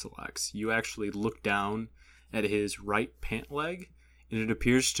Vassilax. You actually look down at his right pant leg, and it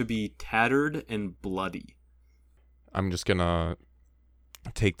appears to be tattered and bloody. I'm just gonna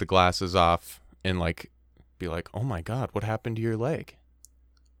take the glasses off and be like, oh my god, what happened to your leg?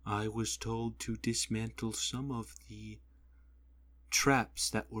 I was told to dismantle some of the traps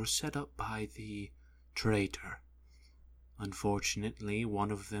that were set up by the traitor. Unfortunately,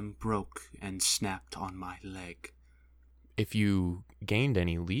 one of them broke and snapped on my leg. If you gained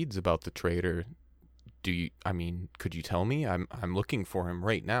any leads about the traitor, could you tell me? I'm looking for him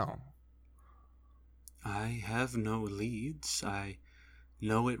right now. I have no leads. I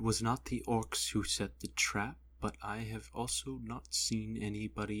know it was not the orcs who set the trap, but I have also not seen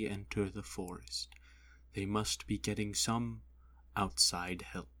anybody enter the forest. They must be getting some outside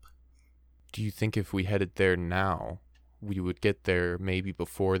help. Do you think if we headed there now, we would get there maybe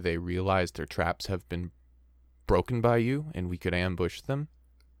before they realize their traps have been broken by you and we could ambush them?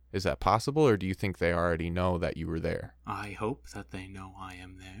 Is that possible, or do you think they already know that you were there? I hope that they know I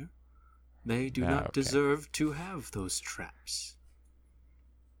am there. They do Ah, not okay. deserve to have those traps.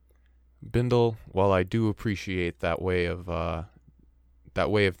 Bindle, while I do appreciate that way of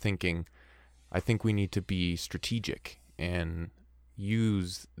thinking, I think we need to be strategic and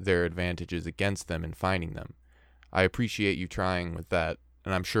use their advantages against them in finding them. I appreciate you trying with that,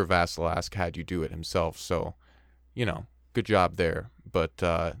 and I'm sure Vassilask had you do it himself, so, good job there.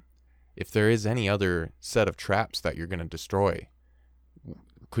 But if there is any other set of traps that you're going to destroy,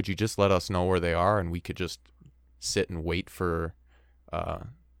 could you just let us know where they are, and we could just sit and wait for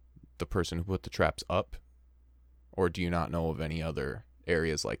the person who put the traps up? Or do you not know of any other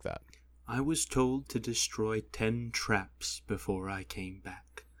areas like that? I was told to destroy 10 traps before I came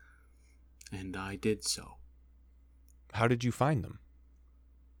back, and I did so. How did you find them?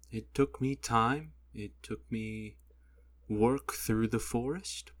 It took me time. It took me work through the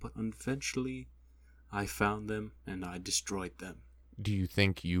forest, but eventually I found them and I destroyed them. Do you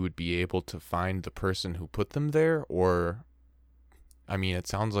think you would be able to find the person who put them there? Or, it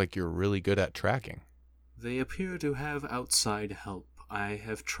sounds like you're really good at tracking. They appear to have outside help. I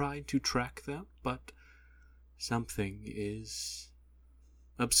have tried to track them, but something is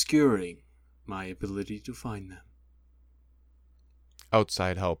obscuring my ability to find them.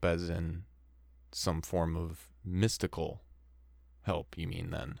 Outside help as in some form of mystical help, you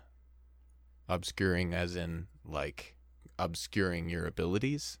mean then? Obscuring as in, obscuring your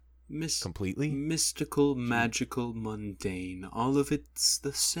abilities completely? Mystical, magical, mundane. All of it's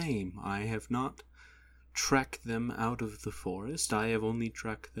the same. I have not tracked them out of the forest. I have only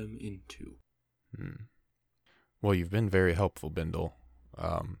tracked them into. Well, you've been very helpful, Bindle.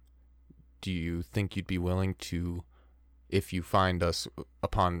 Do you think you'd be willing to, if you find us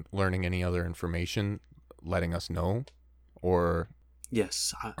upon learning any other information, letting us know? Or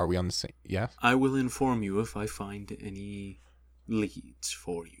Yes. are we on the same? Yeah? I will inform you if I find any leads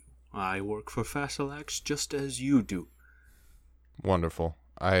for you. I work for Vassilax just as you do. Wonderful.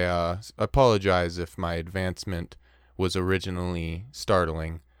 I apologize if my advancement was originally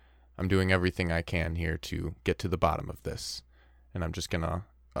startling. I'm doing everything I can here to get to the bottom of this. And I'm just going to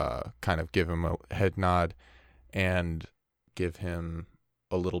kind of give him a head nod and give him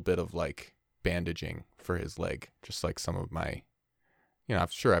a little bit of bandaging for his leg. Just like some of my, I'm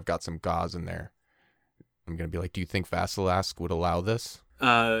sure I've got some gauze in there. I'm going to be like, do you think Vassilask would allow this?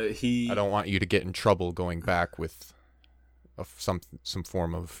 He. I don't want you to get in trouble going back with some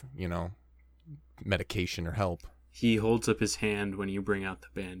form of, medication or help. He holds up his hand when you bring out the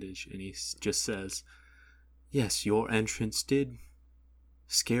bandage, and he just says, "Yes, your entrance did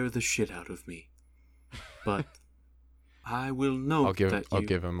scare the shit out of me, but I will note I'll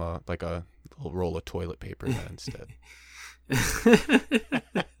give him a little roll of toilet paper then instead.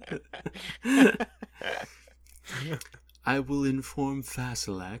 I will inform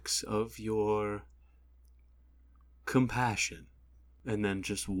Fasalax of your compassion," and then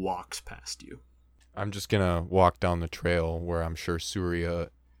just walks past you. I'm just gonna walk down the trail where I'm sure Surya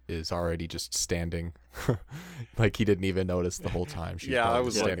is already just standing, like he didn't even notice the whole time. She's Yeah, I probably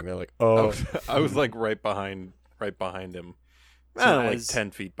was standing there like, I oh, was, I was like right behind him. So Like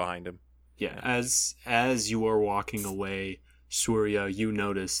 10 feet behind him. Yeah, as you are walking away, Surya, you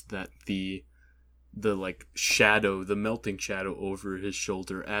notice that the like shadow, the melting shadow over his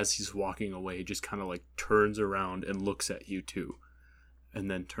shoulder as he's walking away just kind of like turns around and looks at you too, and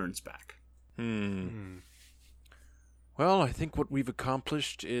then turns back. Well, I think what we've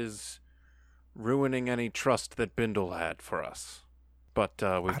accomplished is ruining any trust that Bindle had for us. But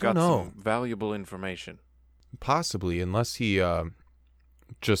we've got some valuable information. possibly, unless he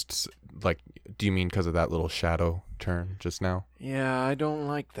just like, do you mean because of that little shadow turn just now? Yeah, I don't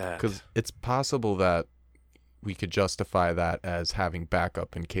like that. Because it's possible that we could justify that as having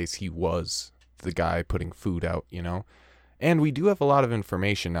backup in case he was the guy putting food out, And we do have a lot of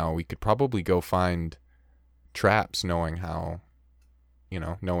information now. We could probably go find traps knowing how,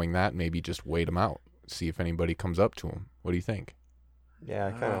 knowing that, maybe just wait him out, see if anybody comes up to him. What do you think? Yeah,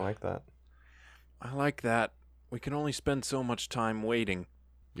 I kind of like that. I like that. We can only spend so much time waiting.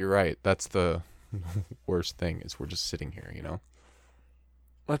 You're right. That's the worst thing is we're just sitting here,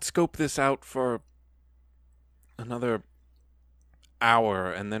 Let's scope this out for another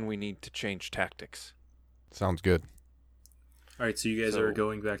hour, and then we need to change tactics. Sounds good. All right, so you guys are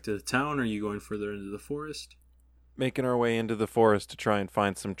going back to the town, or are you going further into the forest? Making our way into the forest to try and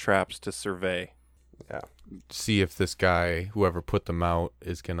find some traps to survey. Yeah. See if this guy, whoever put them out,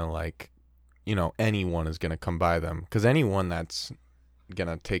 is going to anyone is going to come by them. Because anyone that's going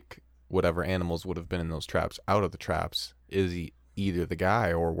to take whatever animals would have been in those traps out of the traps is either the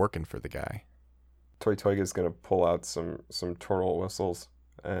guy or working for the guy. Toy Toiga's gonna pull out some turtle whistles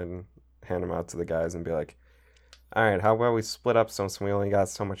and hand them out to the guys and be like, "All right, how about we split up since we only got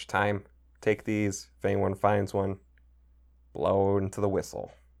so much time? Take these. If anyone finds one, blow into the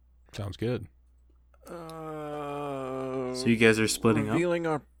whistle." Sounds good. So you guys are splitting up? Revealing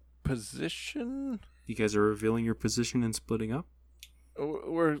our position? You guys are revealing your position and splitting up?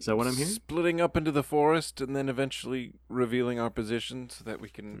 Is that what I'm hearing? Splitting up into the forest and then eventually revealing our position so that we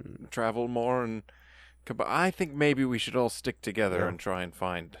can travel more and I think maybe we should all stick together and try and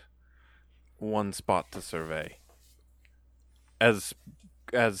find one spot to survey. As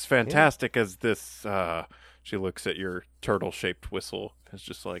fantastic as this, she looks at your turtle-shaped whistle. It's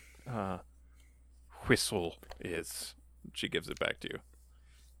just like, whistle is. She gives it back to you.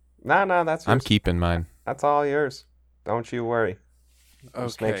 No, that's yours. I'm keeping mine. That's all yours. Don't you worry.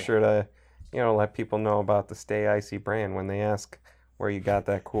 Just make sure to, let people know about the Stay Icy brand when they ask where you got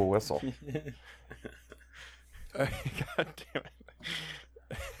that cool whistle. God damn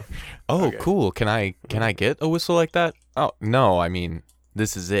it. Oh, Okay. cool. Can I get a whistle like that? Oh, no, I mean,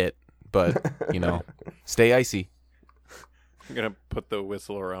 this is it. But, stay icy. I'm gonna put the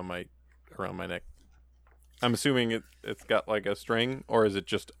whistle around my neck. I'm assuming it's got like a string, or is it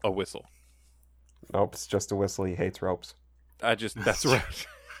just a whistle? Nope, it's just a whistle. He hates ropes. That's right.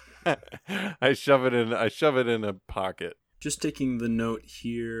 I shove it in a pocket. Just taking the note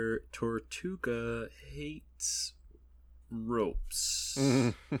here, Tortuga hates ropes.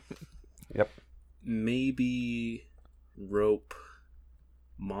 Yep. Maybe rope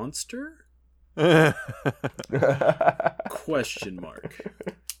monster? Question mark.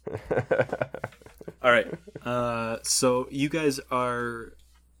 All right. So you guys are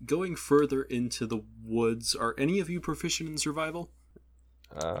going further into the woods. Are any of you proficient in survival?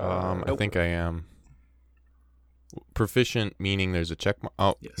 I think I am. Proficient meaning there's a check mark.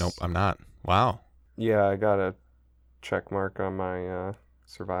 Oh, Yes. Nope, I'm not. Wow. Yeah, I got a check mark on my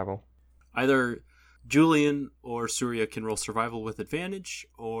survival. Either Julian or Surya can roll survival with advantage,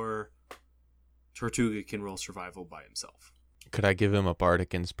 or Tortuga can roll survival by himself. Could I give him a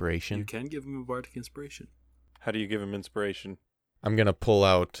bardic You inspiration? can give him a bardic inspiration. How do you give him inspiration? I'm going to pull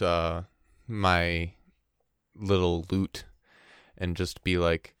out my little lute and just be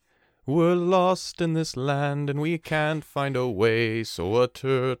like, We're lost in this land and we can't find a way, so a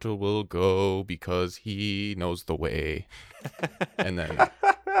turtle will go because he knows the way. And then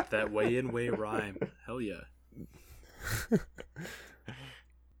That way in way rhyme. Hell yeah.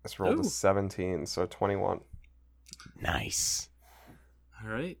 This rolled Ooh. a 17, so 21. nice. All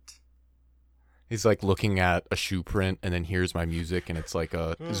right. He's like looking at a shoe print and then hears my music and it's like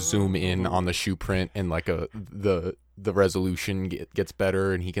a zoom in on the shoe print and like the resolution gets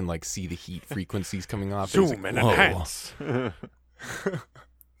better and he can like see the heat frequencies coming off. and he's Zoom like, and "Whoa." enhance.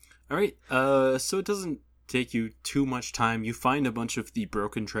 All right. So it doesn't take you too much time. You find a bunch of the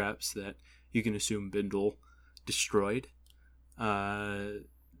broken traps that you can assume Bindle destroyed.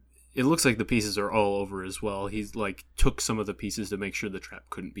 It looks like the pieces are all over as well. He's like took some of the pieces to make sure the trap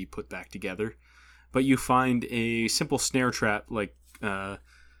couldn't be put back together. But you find a simple snare trap like that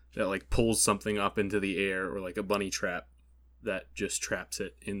like pulls something up into the air, or like a bunny trap that just traps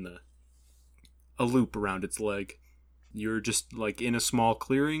it in a loop around its leg. You're just like in a small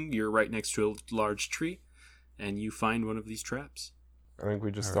clearing. You're right next to a large tree, and you find one of these traps. I think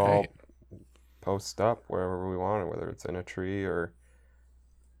we just All all right. post up wherever we want, whether it's in a tree or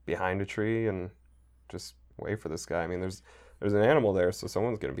behind a tree, and just wait for this guy. I mean, there's an animal there, so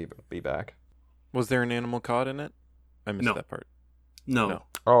someone's gonna be back. Was there an animal caught in it? I missed No. that part. No, No.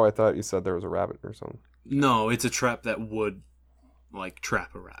 Oh, I thought you said there was a rabbit or something. no, it's a trap that would like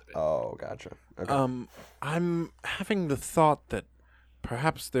trap a rabbit. Oh, gotcha. Okay. I'm having the thought that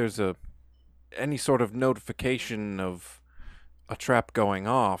perhaps there's any sort of notification of a trap going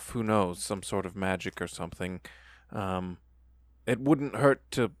off. Who knows? Some sort of magic or something. It wouldn't hurt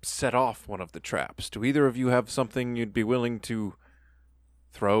to set off one of the traps. Do either of you have something you'd be willing to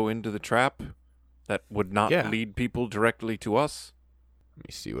throw into the trap that would not Yeah. lead people directly to us? Let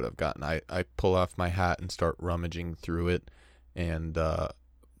me see what I've gotten. I pull off my hat and start rummaging through it and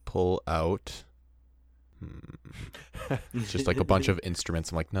pull out just like a bunch of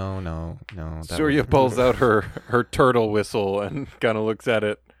instruments. I'm like, no. that Surya would- pulls out her turtle whistle and kind of looks at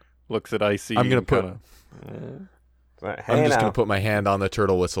it, looks at Icy. I'm gonna and put- kinda, Hey, I'm just now. going to put my hand on the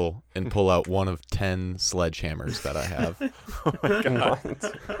turtle whistle and pull out one of 10 sledgehammers that I have.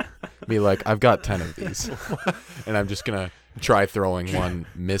 What? Be like, I've got 10 of these. And I'm just going to try throwing one,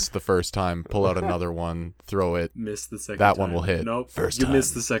 miss the first time, pull out another one, throw it. Missed the second That time. one will hit Nope. first you time.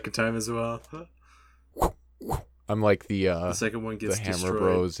 missed the second time as well. I'm like the The second one gets Hammer destroyed.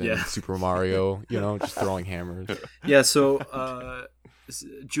 Bros in Yeah. Super Mario, just throwing hammers. Yeah, so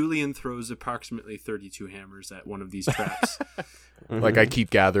Julian throws approximately 32 hammers at one of these traps. Like I keep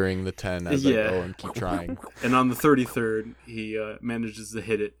gathering the 10 as I Yeah. go and keep trying. And on the 33rd, he manages to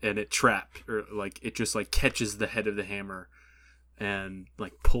hit it, and it trapped, or like it just like catches the head of the hammer and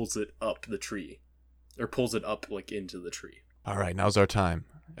like pulls it up the tree, or pulls it up like into the tree. All right, now's our time.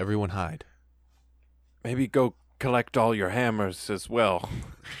 Everyone hide. maybe go collect all your hammers as well.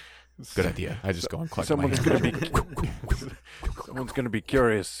 Good idea. I just go and collect Someone's my gonna hammers. be someone's gonna be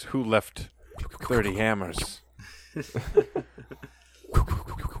curious who left 30 hammers.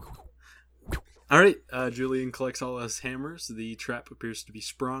 All right, Julian collects all his hammers. The trap appears to be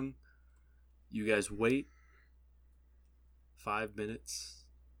sprung. You guys wait. 5 minutes,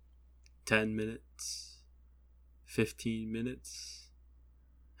 10 minutes, 15 minutes.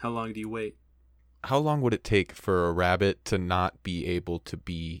 How long do you wait? How long would it take for a rabbit to not be able to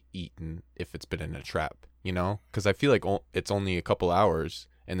be eaten if it's been in a trap? Because I feel like it's only a couple hours,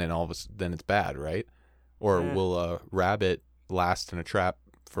 and then then it's bad, right? Or Yeah. will a rabbit last in a trap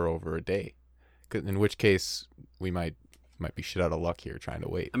for over a day? 'Cause in which case, we might be shit out of luck here trying to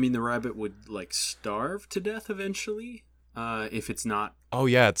wait. I mean, the rabbit would like starve to death eventually if it's not. Oh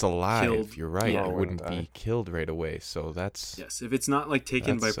yeah, it's alive. Killed. You're right. Yeah. It Oh, wouldn't wouldn't be killed right away. So that's Yes, if it's not like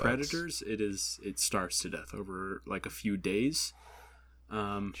taken That by sucks. predators, it starves to death over like a few days.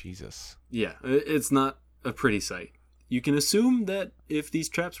 Jesus. Yeah, it's not a pretty sight. You can assume that if these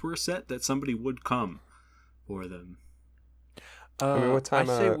traps were set, that somebody would come for them. I mean, what time?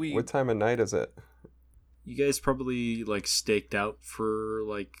 I say What time of night is it? You guys probably like staked out for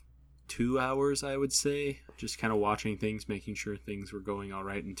like 2 hours, I would say, just kind of watching things, making sure things were going all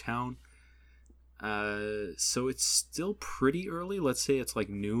right in town. So it's still pretty early. Let's say it's like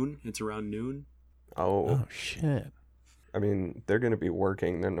noon. It's around noon. Oh, Oh shit. I mean, they're going to be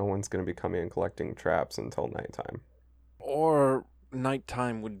working. Then no one's going to be coming and collecting traps until nighttime. Or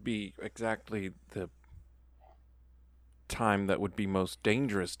nighttime would be exactly the time that would be most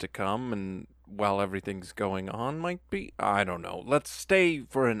dangerous to come, and while everything's going on might be. I don't know. Let's stay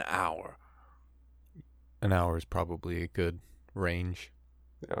for an hour. An hour is probably a good range.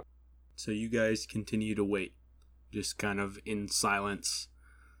 So you guys continue to wait, just kind of in silence.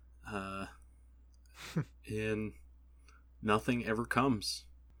 and nothing ever comes.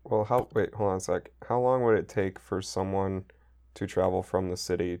 Well, wait, hold on a sec. How long would it take for someone to travel from the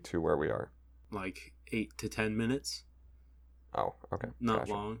city to where we are? Like 8 to 10 minutes. Oh, okay. Not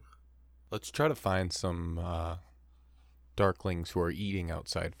Gotcha. long. Let's try to find some darklings who are eating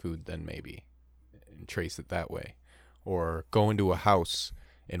outside food then maybe. And trace it that way. Or go into a house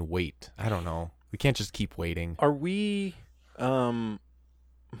and wait. I don't know. We can't just keep waiting. Are we Are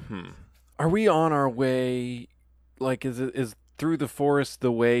we on our way, like is through the forest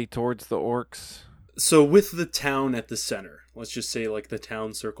the way towards the orcs? So with the town at the center, let's just say like the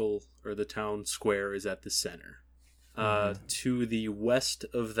town circle or the town square is at the center. To the west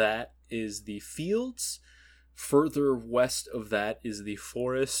of that is the fields. Further west of that is the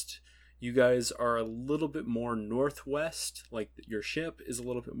forest. You guys are a little bit more northwest, like your ship is a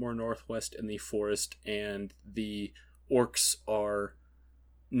little bit more northwest in the forest, and the orcs are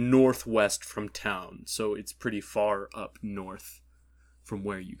northwest from town. So it's pretty far up north from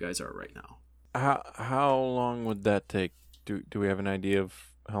where you guys are right now. How long would that take? Do we have an idea of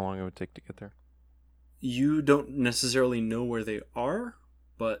how long it would take to get there? You don't necessarily know where they are,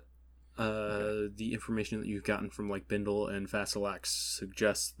 but the information that you've gotten from like Bindle and Fasalax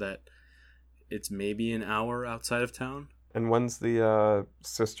suggests that it's maybe an hour outside of town. And when's the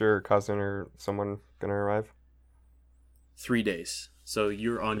sister, cousin, or someone gonna arrive? 3 days. So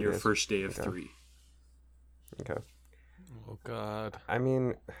you're on 3 your days. first day of Okay. 3. Okay. Oh, God. I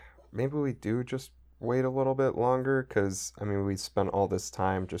mean, maybe we do just wait a little bit longer, because, I mean, we spent all this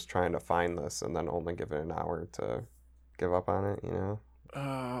time just trying to find this and then only give it an hour to give up on it, you know?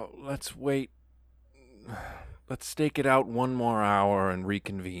 Let's wait. Let's stake it out one more hour and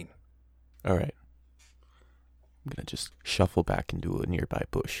reconvene. All right. I'm going to just shuffle back into a nearby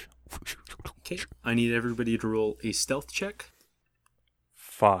bush. Okay. I need everybody to roll a stealth check.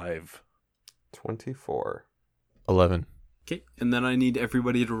 5. 24. 11. Okay. And then I need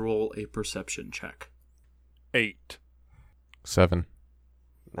everybody to roll a perception check. 8. 7.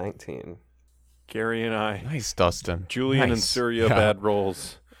 19. Gary and I. Nice, Dustin. Julian and Nice. Surya, Yeah. bad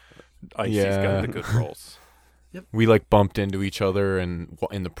rolls. Icy's Yeah. got the good rolls. We like bumped into each other and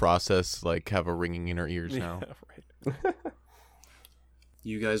in the process like have a ringing in our ears now. Yeah, right.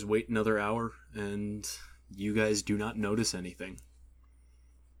 You guys wait another hour, and you guys do not notice anything.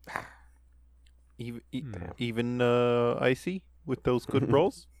 Even Icy with those good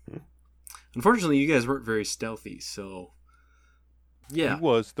rolls? Unfortunately, you guys weren't very stealthy, so... Yeah. He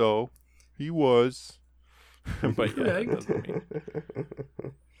was, though. He was. But yeah, Okay. it doesn't mean-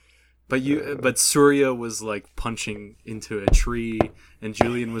 But Surya was like punching into a tree, and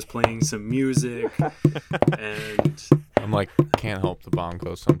Julian was playing some music, and I'm like, can't help the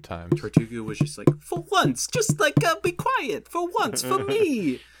bongo sometimes. Tortuga was just like, for once, just like be quiet, for once, for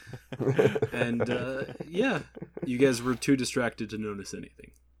me. And yeah, you guys were too distracted to notice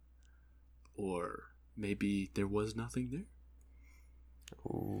anything, or maybe there was nothing there.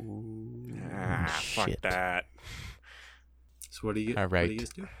 fuck Shit. that. So what do you? All What right. do you guys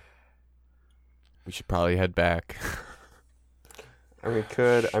do? We should probably head back. And we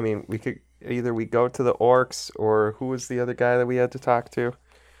could either we go to the orcs, or who was the other guy that we had to talk to?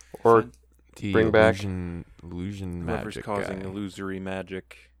 Or Fine. The Bring back- illusion Whoever's magic causing guy. illusory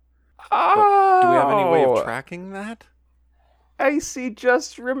magic. oh, Do we have any way of tracking that? Icy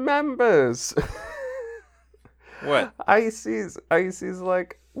just remembers. What? Icy's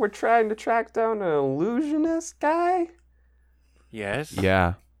like, we're trying to track down an illusionist guy. Yes.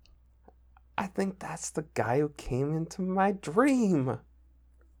 Yeah. I think that's the guy who came into my dream.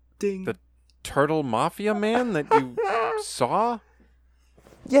 Ding. The Turtle Mafia man that you saw?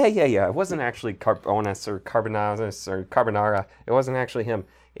 Yeah. It wasn't actually Carbonus or Carbonazus or Carbonara. It wasn't actually him.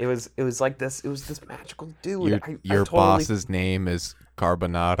 It was like this. It was this magical dude. Your boss's name is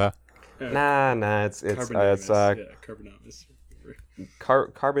Carbonata. Nah. It's Carbonatus. Yeah, Carbonatus.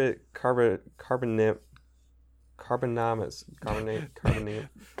 Carbonate.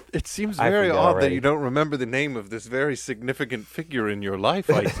 It seems I very forget odd that already. you don't remember the name of this very significant figure in your life,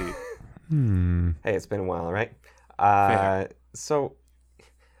 Icy. Hey, it's been a while, right? Fair. So,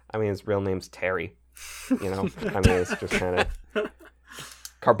 I mean, his real name's Terry. You know, I mean, it's just kind of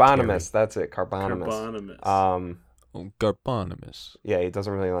Carbonimus. That's it, Carbonimus. Carbonimus. Garbonimus. Yeah, he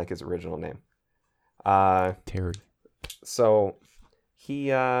doesn't really like his original name. Terry. So he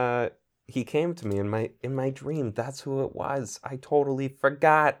came to me in my dream. That's who it was. I totally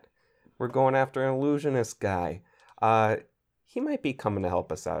forgot. We're going after an illusionist guy. He might be coming to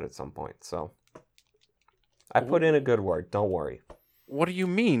help us out at some point. So I put in a good word. Don't worry. What do you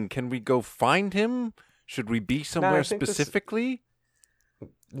mean? Can we go find him? Should we be somewhere think this- specifically?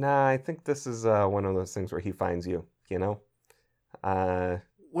 Nah, I think this is one of those things where he finds you, you know?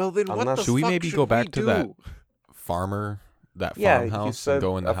 Well, then what Unless- the Should we fuck maybe should go back we to do? that farmer, that Yeah, you farmhouse, said and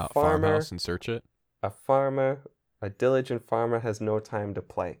go in the a farmer- farmhouse and search it? a diligent farmer has no time to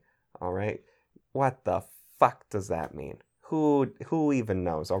play, all right? What the fuck does that mean? Who even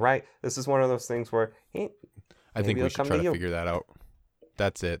knows, all right? This is one of those things where, hey, I think maybe we it'll should come try to to you. figure that out.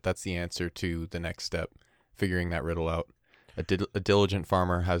 That's it. That's the answer to the next step, figuring that riddle out. A diligent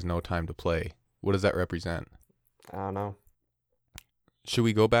farmer has no time to play. What does that represent? I don't know. Should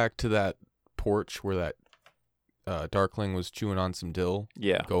we go back to that porch where that Darkling was chewing on some dill?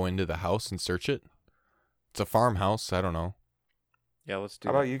 Yeah. Go into the house and search it? It's a farmhouse. I don't know. Yeah, let's do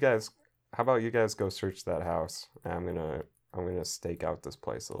How that. about you guys? How about you guys go search that house? I'm gonna stake out this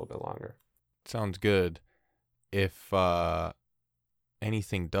place a little bit longer. Sounds good. If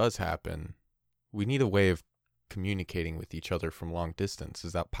anything does happen, we need a way of communicating with each other from long distance.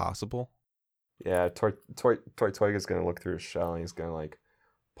 Is that possible? Yeah, Tortoiga's gonna look through his shell and he's gonna like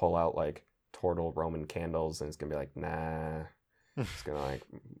pull out like turtle Roman candles and he's gonna be like, nah. He's gonna like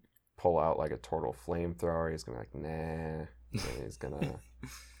pull out like a turtle flamethrower. He's gonna be like, nah. And he's gonna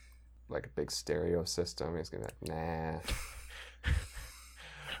like a big stereo system. He's gonna be like, nah.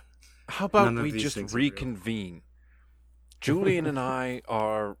 How about None of we these just things are real. reconvene? Julian and I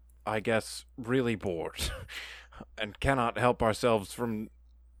are, I guess, really bored and cannot help ourselves from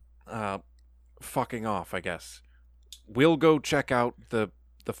fucking off, I guess. We'll go check out the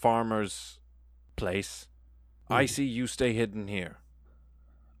farmer's place. I see you stay hidden here.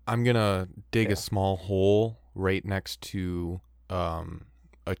 I'm gonna dig Yeah. a small hole right next to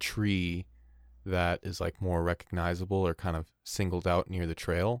a tree that is like more recognizable or kind of singled out near the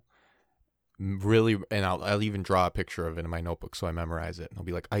trail. Really, and I'll even draw a picture of it in my notebook so I memorize it. And I'll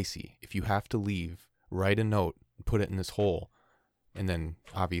be like, Icy, if you have to leave, write a note, put it in this hole, and then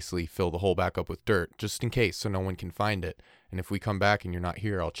obviously fill the hole back up with dirt just in case so no one can find it. And if we come back and you're not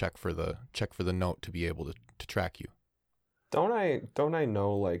here, I'll check for the note to be able to track you. Don't I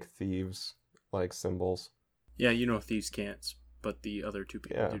know like thieves like symbols? Yeah, you know thieves can't, but the other two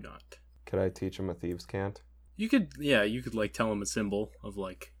people Yeah. do not. Could I teach him a thieves can't? You could like tell them a symbol of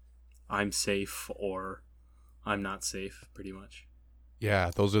like, I'm safe or I'm not safe, pretty much. Yeah,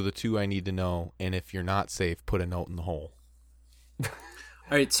 those are the two I need to know. And if you're not safe, put a note in the hole.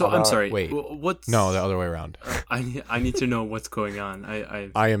 All right, so How I'm about- sorry. wait. What's No, the other way around. I need to know what's going on. I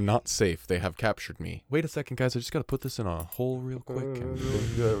I am not safe. They have captured me. Wait a second, guys. I just got to put this in a hole real quick. And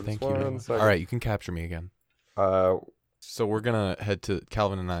Yeah, thank just you. one second. All right, you can capture me again. Uh, So we're gonna head to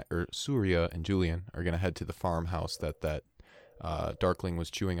Calvin and I, or Surya and Julian are gonna head to the farmhouse that Darkling was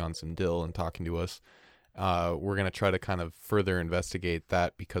chewing on some dill and talking to us. We're gonna try to kind of further investigate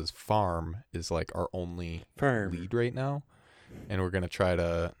that because farm is like our only lead right now, and we're gonna try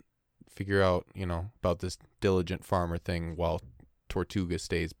to figure out about this diligent farmer thing while Tortuga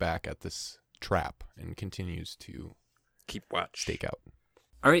stays back at this trap and continues to Keep watch. stake out.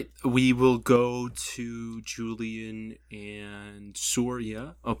 All right, we will go to Julian and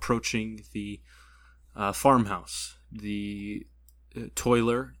Surya approaching the farmhouse. The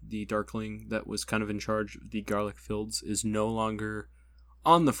toiler, the darkling that was kind of in charge of the garlic fields, is no longer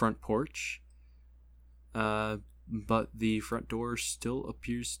on the front porch, but the front door still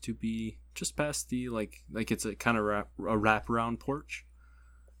appears to be just past the like it's a kind of wraparound porch,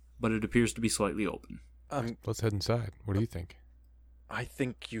 but it appears to be slightly open. Let's head inside. What do you think? I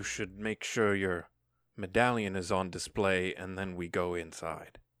think you should make sure your medallion is on display and then we go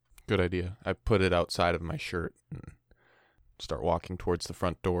inside. Good idea. I put it outside of my shirt and start walking towards the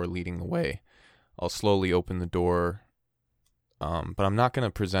front door, leading the way. I'll slowly open the door, but I'm not going to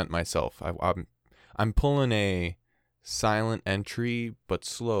present myself. I'm pulling a silent entry, but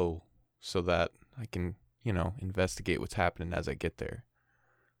slow, so that I can, investigate what's happening as I get there.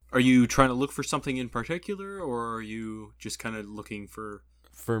 Are you trying to look for something in particular, or are you just kind of looking for...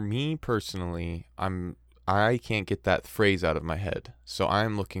 For me personally, I can't get that phrase out of my head, so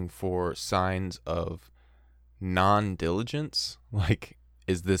I'm looking for signs of non-diligence. Like,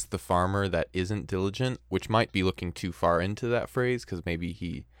 is this the farmer that isn't diligent? Which might be looking too far into that phrase, because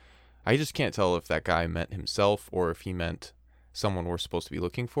maybe I just can't tell if that guy meant himself or if he meant someone we're supposed to be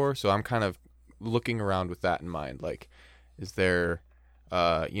looking for. So I'm kind of looking around with that in mind. Like, is there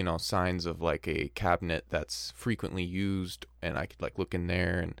signs of like a cabinet that's frequently used and I could like look in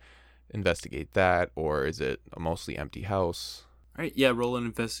there and investigate that, or is it a mostly empty house? All right, yeah, roll an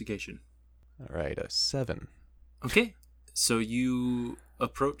investigation. All right, a 7. Okay, so you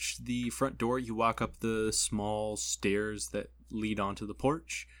approach the front door. You walk up the small stairs that lead onto the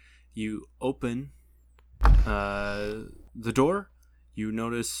porch. You open the door.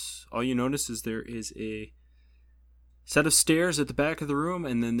 All you notice is there is a set of stairs at the back of the room,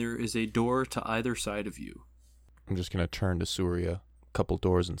 and then there is a door to either side of you. I'm just going to turn to Surya. Couple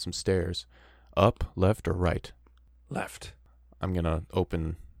doors and some stairs. Up, left, or right? Left. I'm going to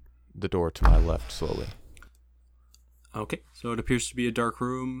open the door to my left slowly. Okay, so it appears to be a dark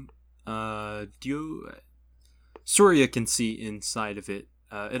room. Surya can see inside of it.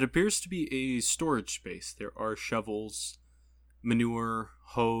 It appears to be a storage space. There are shovels, manure,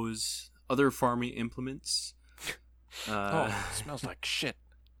 hose, other farming implements. It smells like shit.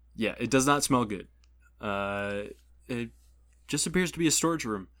 Yeah, it does not smell good. It just appears to be a storage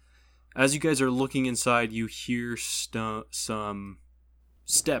room. As you guys are looking inside, you hear some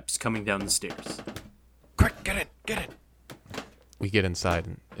steps coming down the stairs. Quick, get in. We get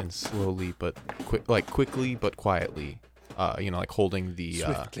inside and slowly but quickly but quietly, like holding the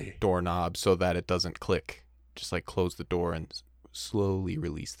Swiftly. doorknob so that it doesn't click. Just like close the door and slowly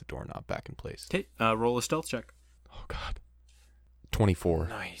release the doorknob back in place. Okay, roll a stealth check. Oh God. 24.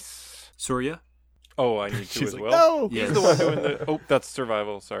 Nice. Surya? Oh, I need to She's as like, well. no! Yes. He's the one doing the. Oh, that's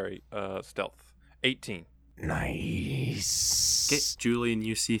survival. Sorry. Stealth. 18. Nice. Okay, Julian,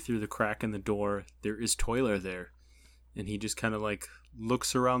 you see through the crack in the door, there is Toiler there. And he just kind of like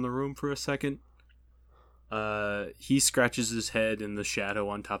looks around the room for a second. He scratches his head, and the shadow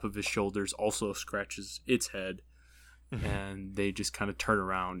on top of his shoulders also scratches its head. And they just kind of turn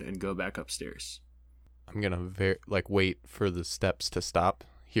around and go back upstairs. I'm going to wait for the steps to stop,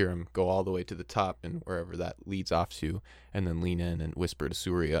 hear him go all the way to the top and wherever that leads off to, and then lean in and whisper to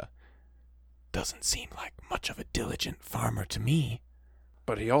Surya, "Doesn't seem like much of a diligent farmer to me."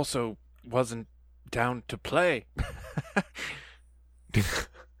 But he also wasn't down to play.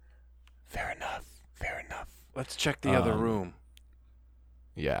 Fair enough. Let's check the other room.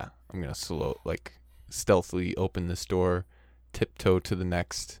 Yeah, I'm going to stealthily open this door, tiptoe to the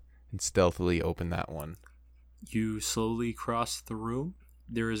next, and stealthily open that one. You slowly cross the room.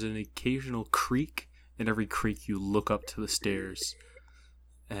 There is an occasional creak, and every creak you look up to the stairs,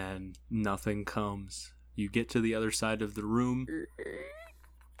 and nothing comes. You get to the other side of the room,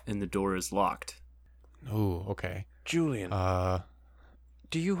 and the door is locked. Oh, okay. Julian,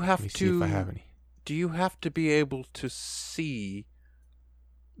 do you Let have me see if I have any. Do you have to be able to see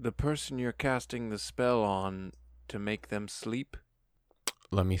the person you're casting the spell on to make them sleep?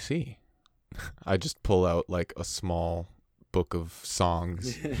 Let me see. I just pull out like a small book of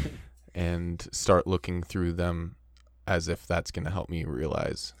songs and start looking through them as if that's going to help me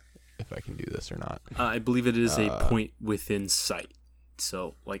realize if I can do this or not. I believe it is a point within sight.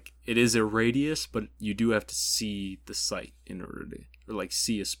 So, it is a radius, but you do have to see the site in order to, or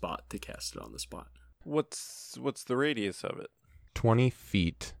see a spot to cast it on the spot. What's the radius of it? 20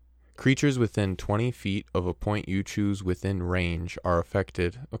 feet. Creatures within 20 feet of a point you choose within range are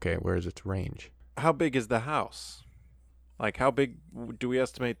affected. Okay, where is its range? How big is the house? How big do we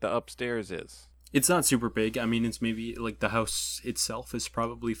estimate the upstairs is? It's not super big. I mean, it's maybe, the house itself is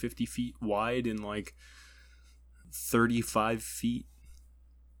probably 50 feet wide and, 35 feet.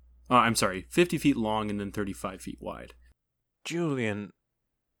 Oh, I'm sorry, 50 feet long and then 35 feet wide. Julian,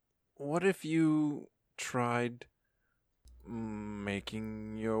 what if you tried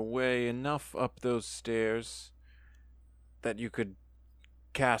making your way enough up those stairs that you could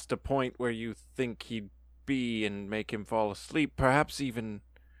cast a point where you think he'd be and make him fall asleep? Perhaps even...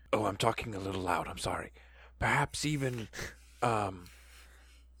 Oh, I'm talking a little loud, I'm sorry. Perhaps even,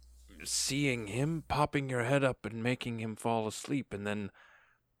 seeing him popping your head up and making him fall asleep, and then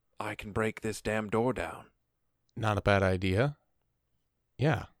I can break this damn door down. Not a bad idea.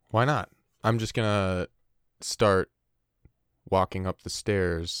 Yeah, why not? I'm just going to start walking up the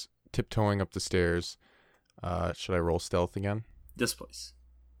stairs, tiptoeing up the stairs. Should I roll stealth again? This place.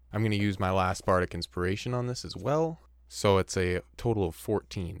 I'm going to use my last bardic inspiration on this as well. So it's a total of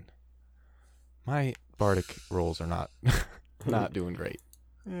 14. My bardic rolls are not doing great.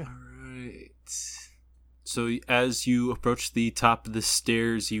 All right. So as you approach the top of the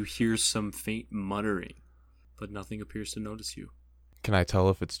stairs, you hear some faint muttering, but nothing appears to notice you. Can I tell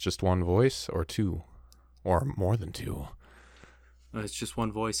if it's just one voice or two? Or more than two? It's just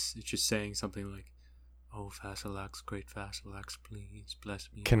one voice. It's just saying something like, "Oh, Fasalax, great Fasalax, please bless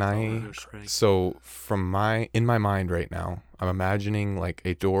me." Can with all I? your strength." So in my mind right now, I'm imagining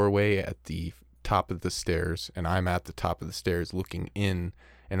a doorway at the top of the stairs, and I'm at the top of the stairs looking in,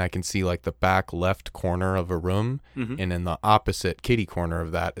 and I can see the back left corner of a room, Mhm. and in the opposite kitty corner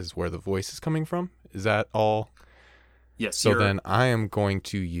of that is where the voice is coming from. Is that all? Yes. So you're- then I am going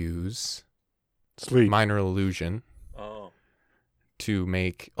to use Sleep. minor illusion Oh. to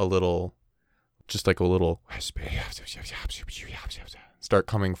make a little just like a little start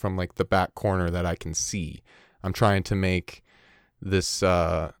coming from like the back corner that I can see. I'm trying to make this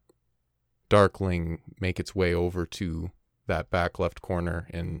darkling make its way over to that back left corner,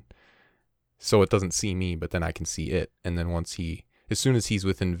 and so it doesn't see me, but then I can see it. And then as soon as he's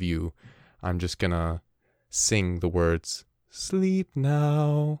within view, I'm just gonna sing the words "sleep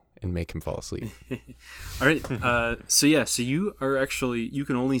now" and make him fall asleep. All right. So you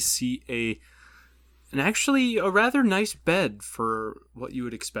can only see a rather nice bed for what you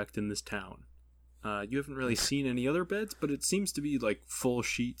would expect in this town. You haven't really seen any other beds, but it seems to be like full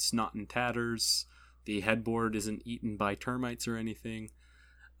sheets, not in tatters. The headboard isn't eaten by termites or anything.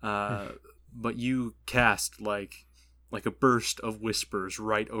 But you cast like a burst of whispers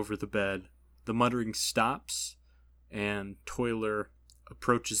right over the bed. The muttering stops, and Toiler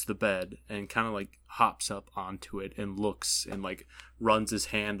approaches the bed and kind of like hops up onto it and looks and like runs his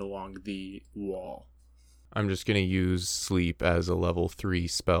hand along the wall. I'm just going to use sleep as a level 3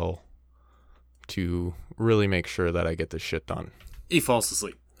 spell to really make sure that I get this shit done. He falls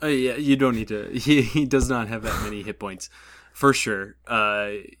asleep. Yeah, you don't need to. He does not have that many hit points. For sure.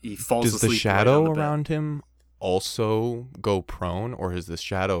 He falls asleep. Does the shadow right on the around him also go prone, or is the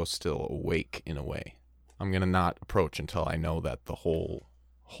shadow still awake in a way? I'm going to not approach until I know that the whole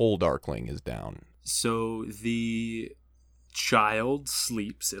darkling is down. So the child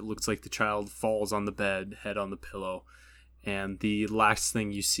sleeps. It looks like the child falls on the bed, head on the pillow. And the last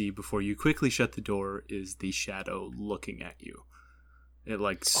thing you see before you quickly shut the door is the shadow looking at you. It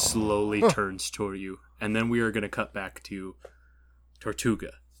like slowly turns toward you. And then we are going to cut back to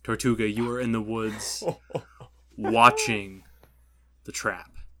Tortuga. Tortuga, you are in the woods watching the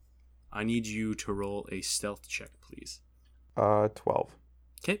trap. I need you to roll a stealth check, please. 12.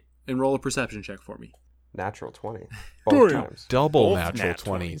 Okay, and roll a perception check for me. Natural 20. Both times. Double Both natural nat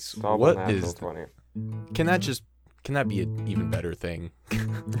 20s. Double What natural is 20. Can that be an even better thing?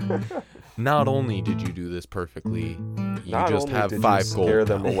 Not only did you do this perfectly, you Not just only have did 5 you gold. scare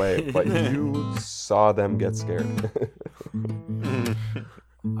them away, but you saw them get scared.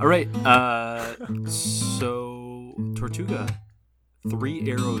 All right, so Tortuga,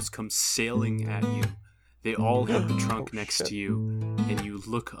 3 arrows come sailing at you. They all hit the trunk next shit. to you, and you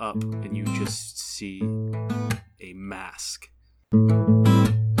look up and you just see a mask.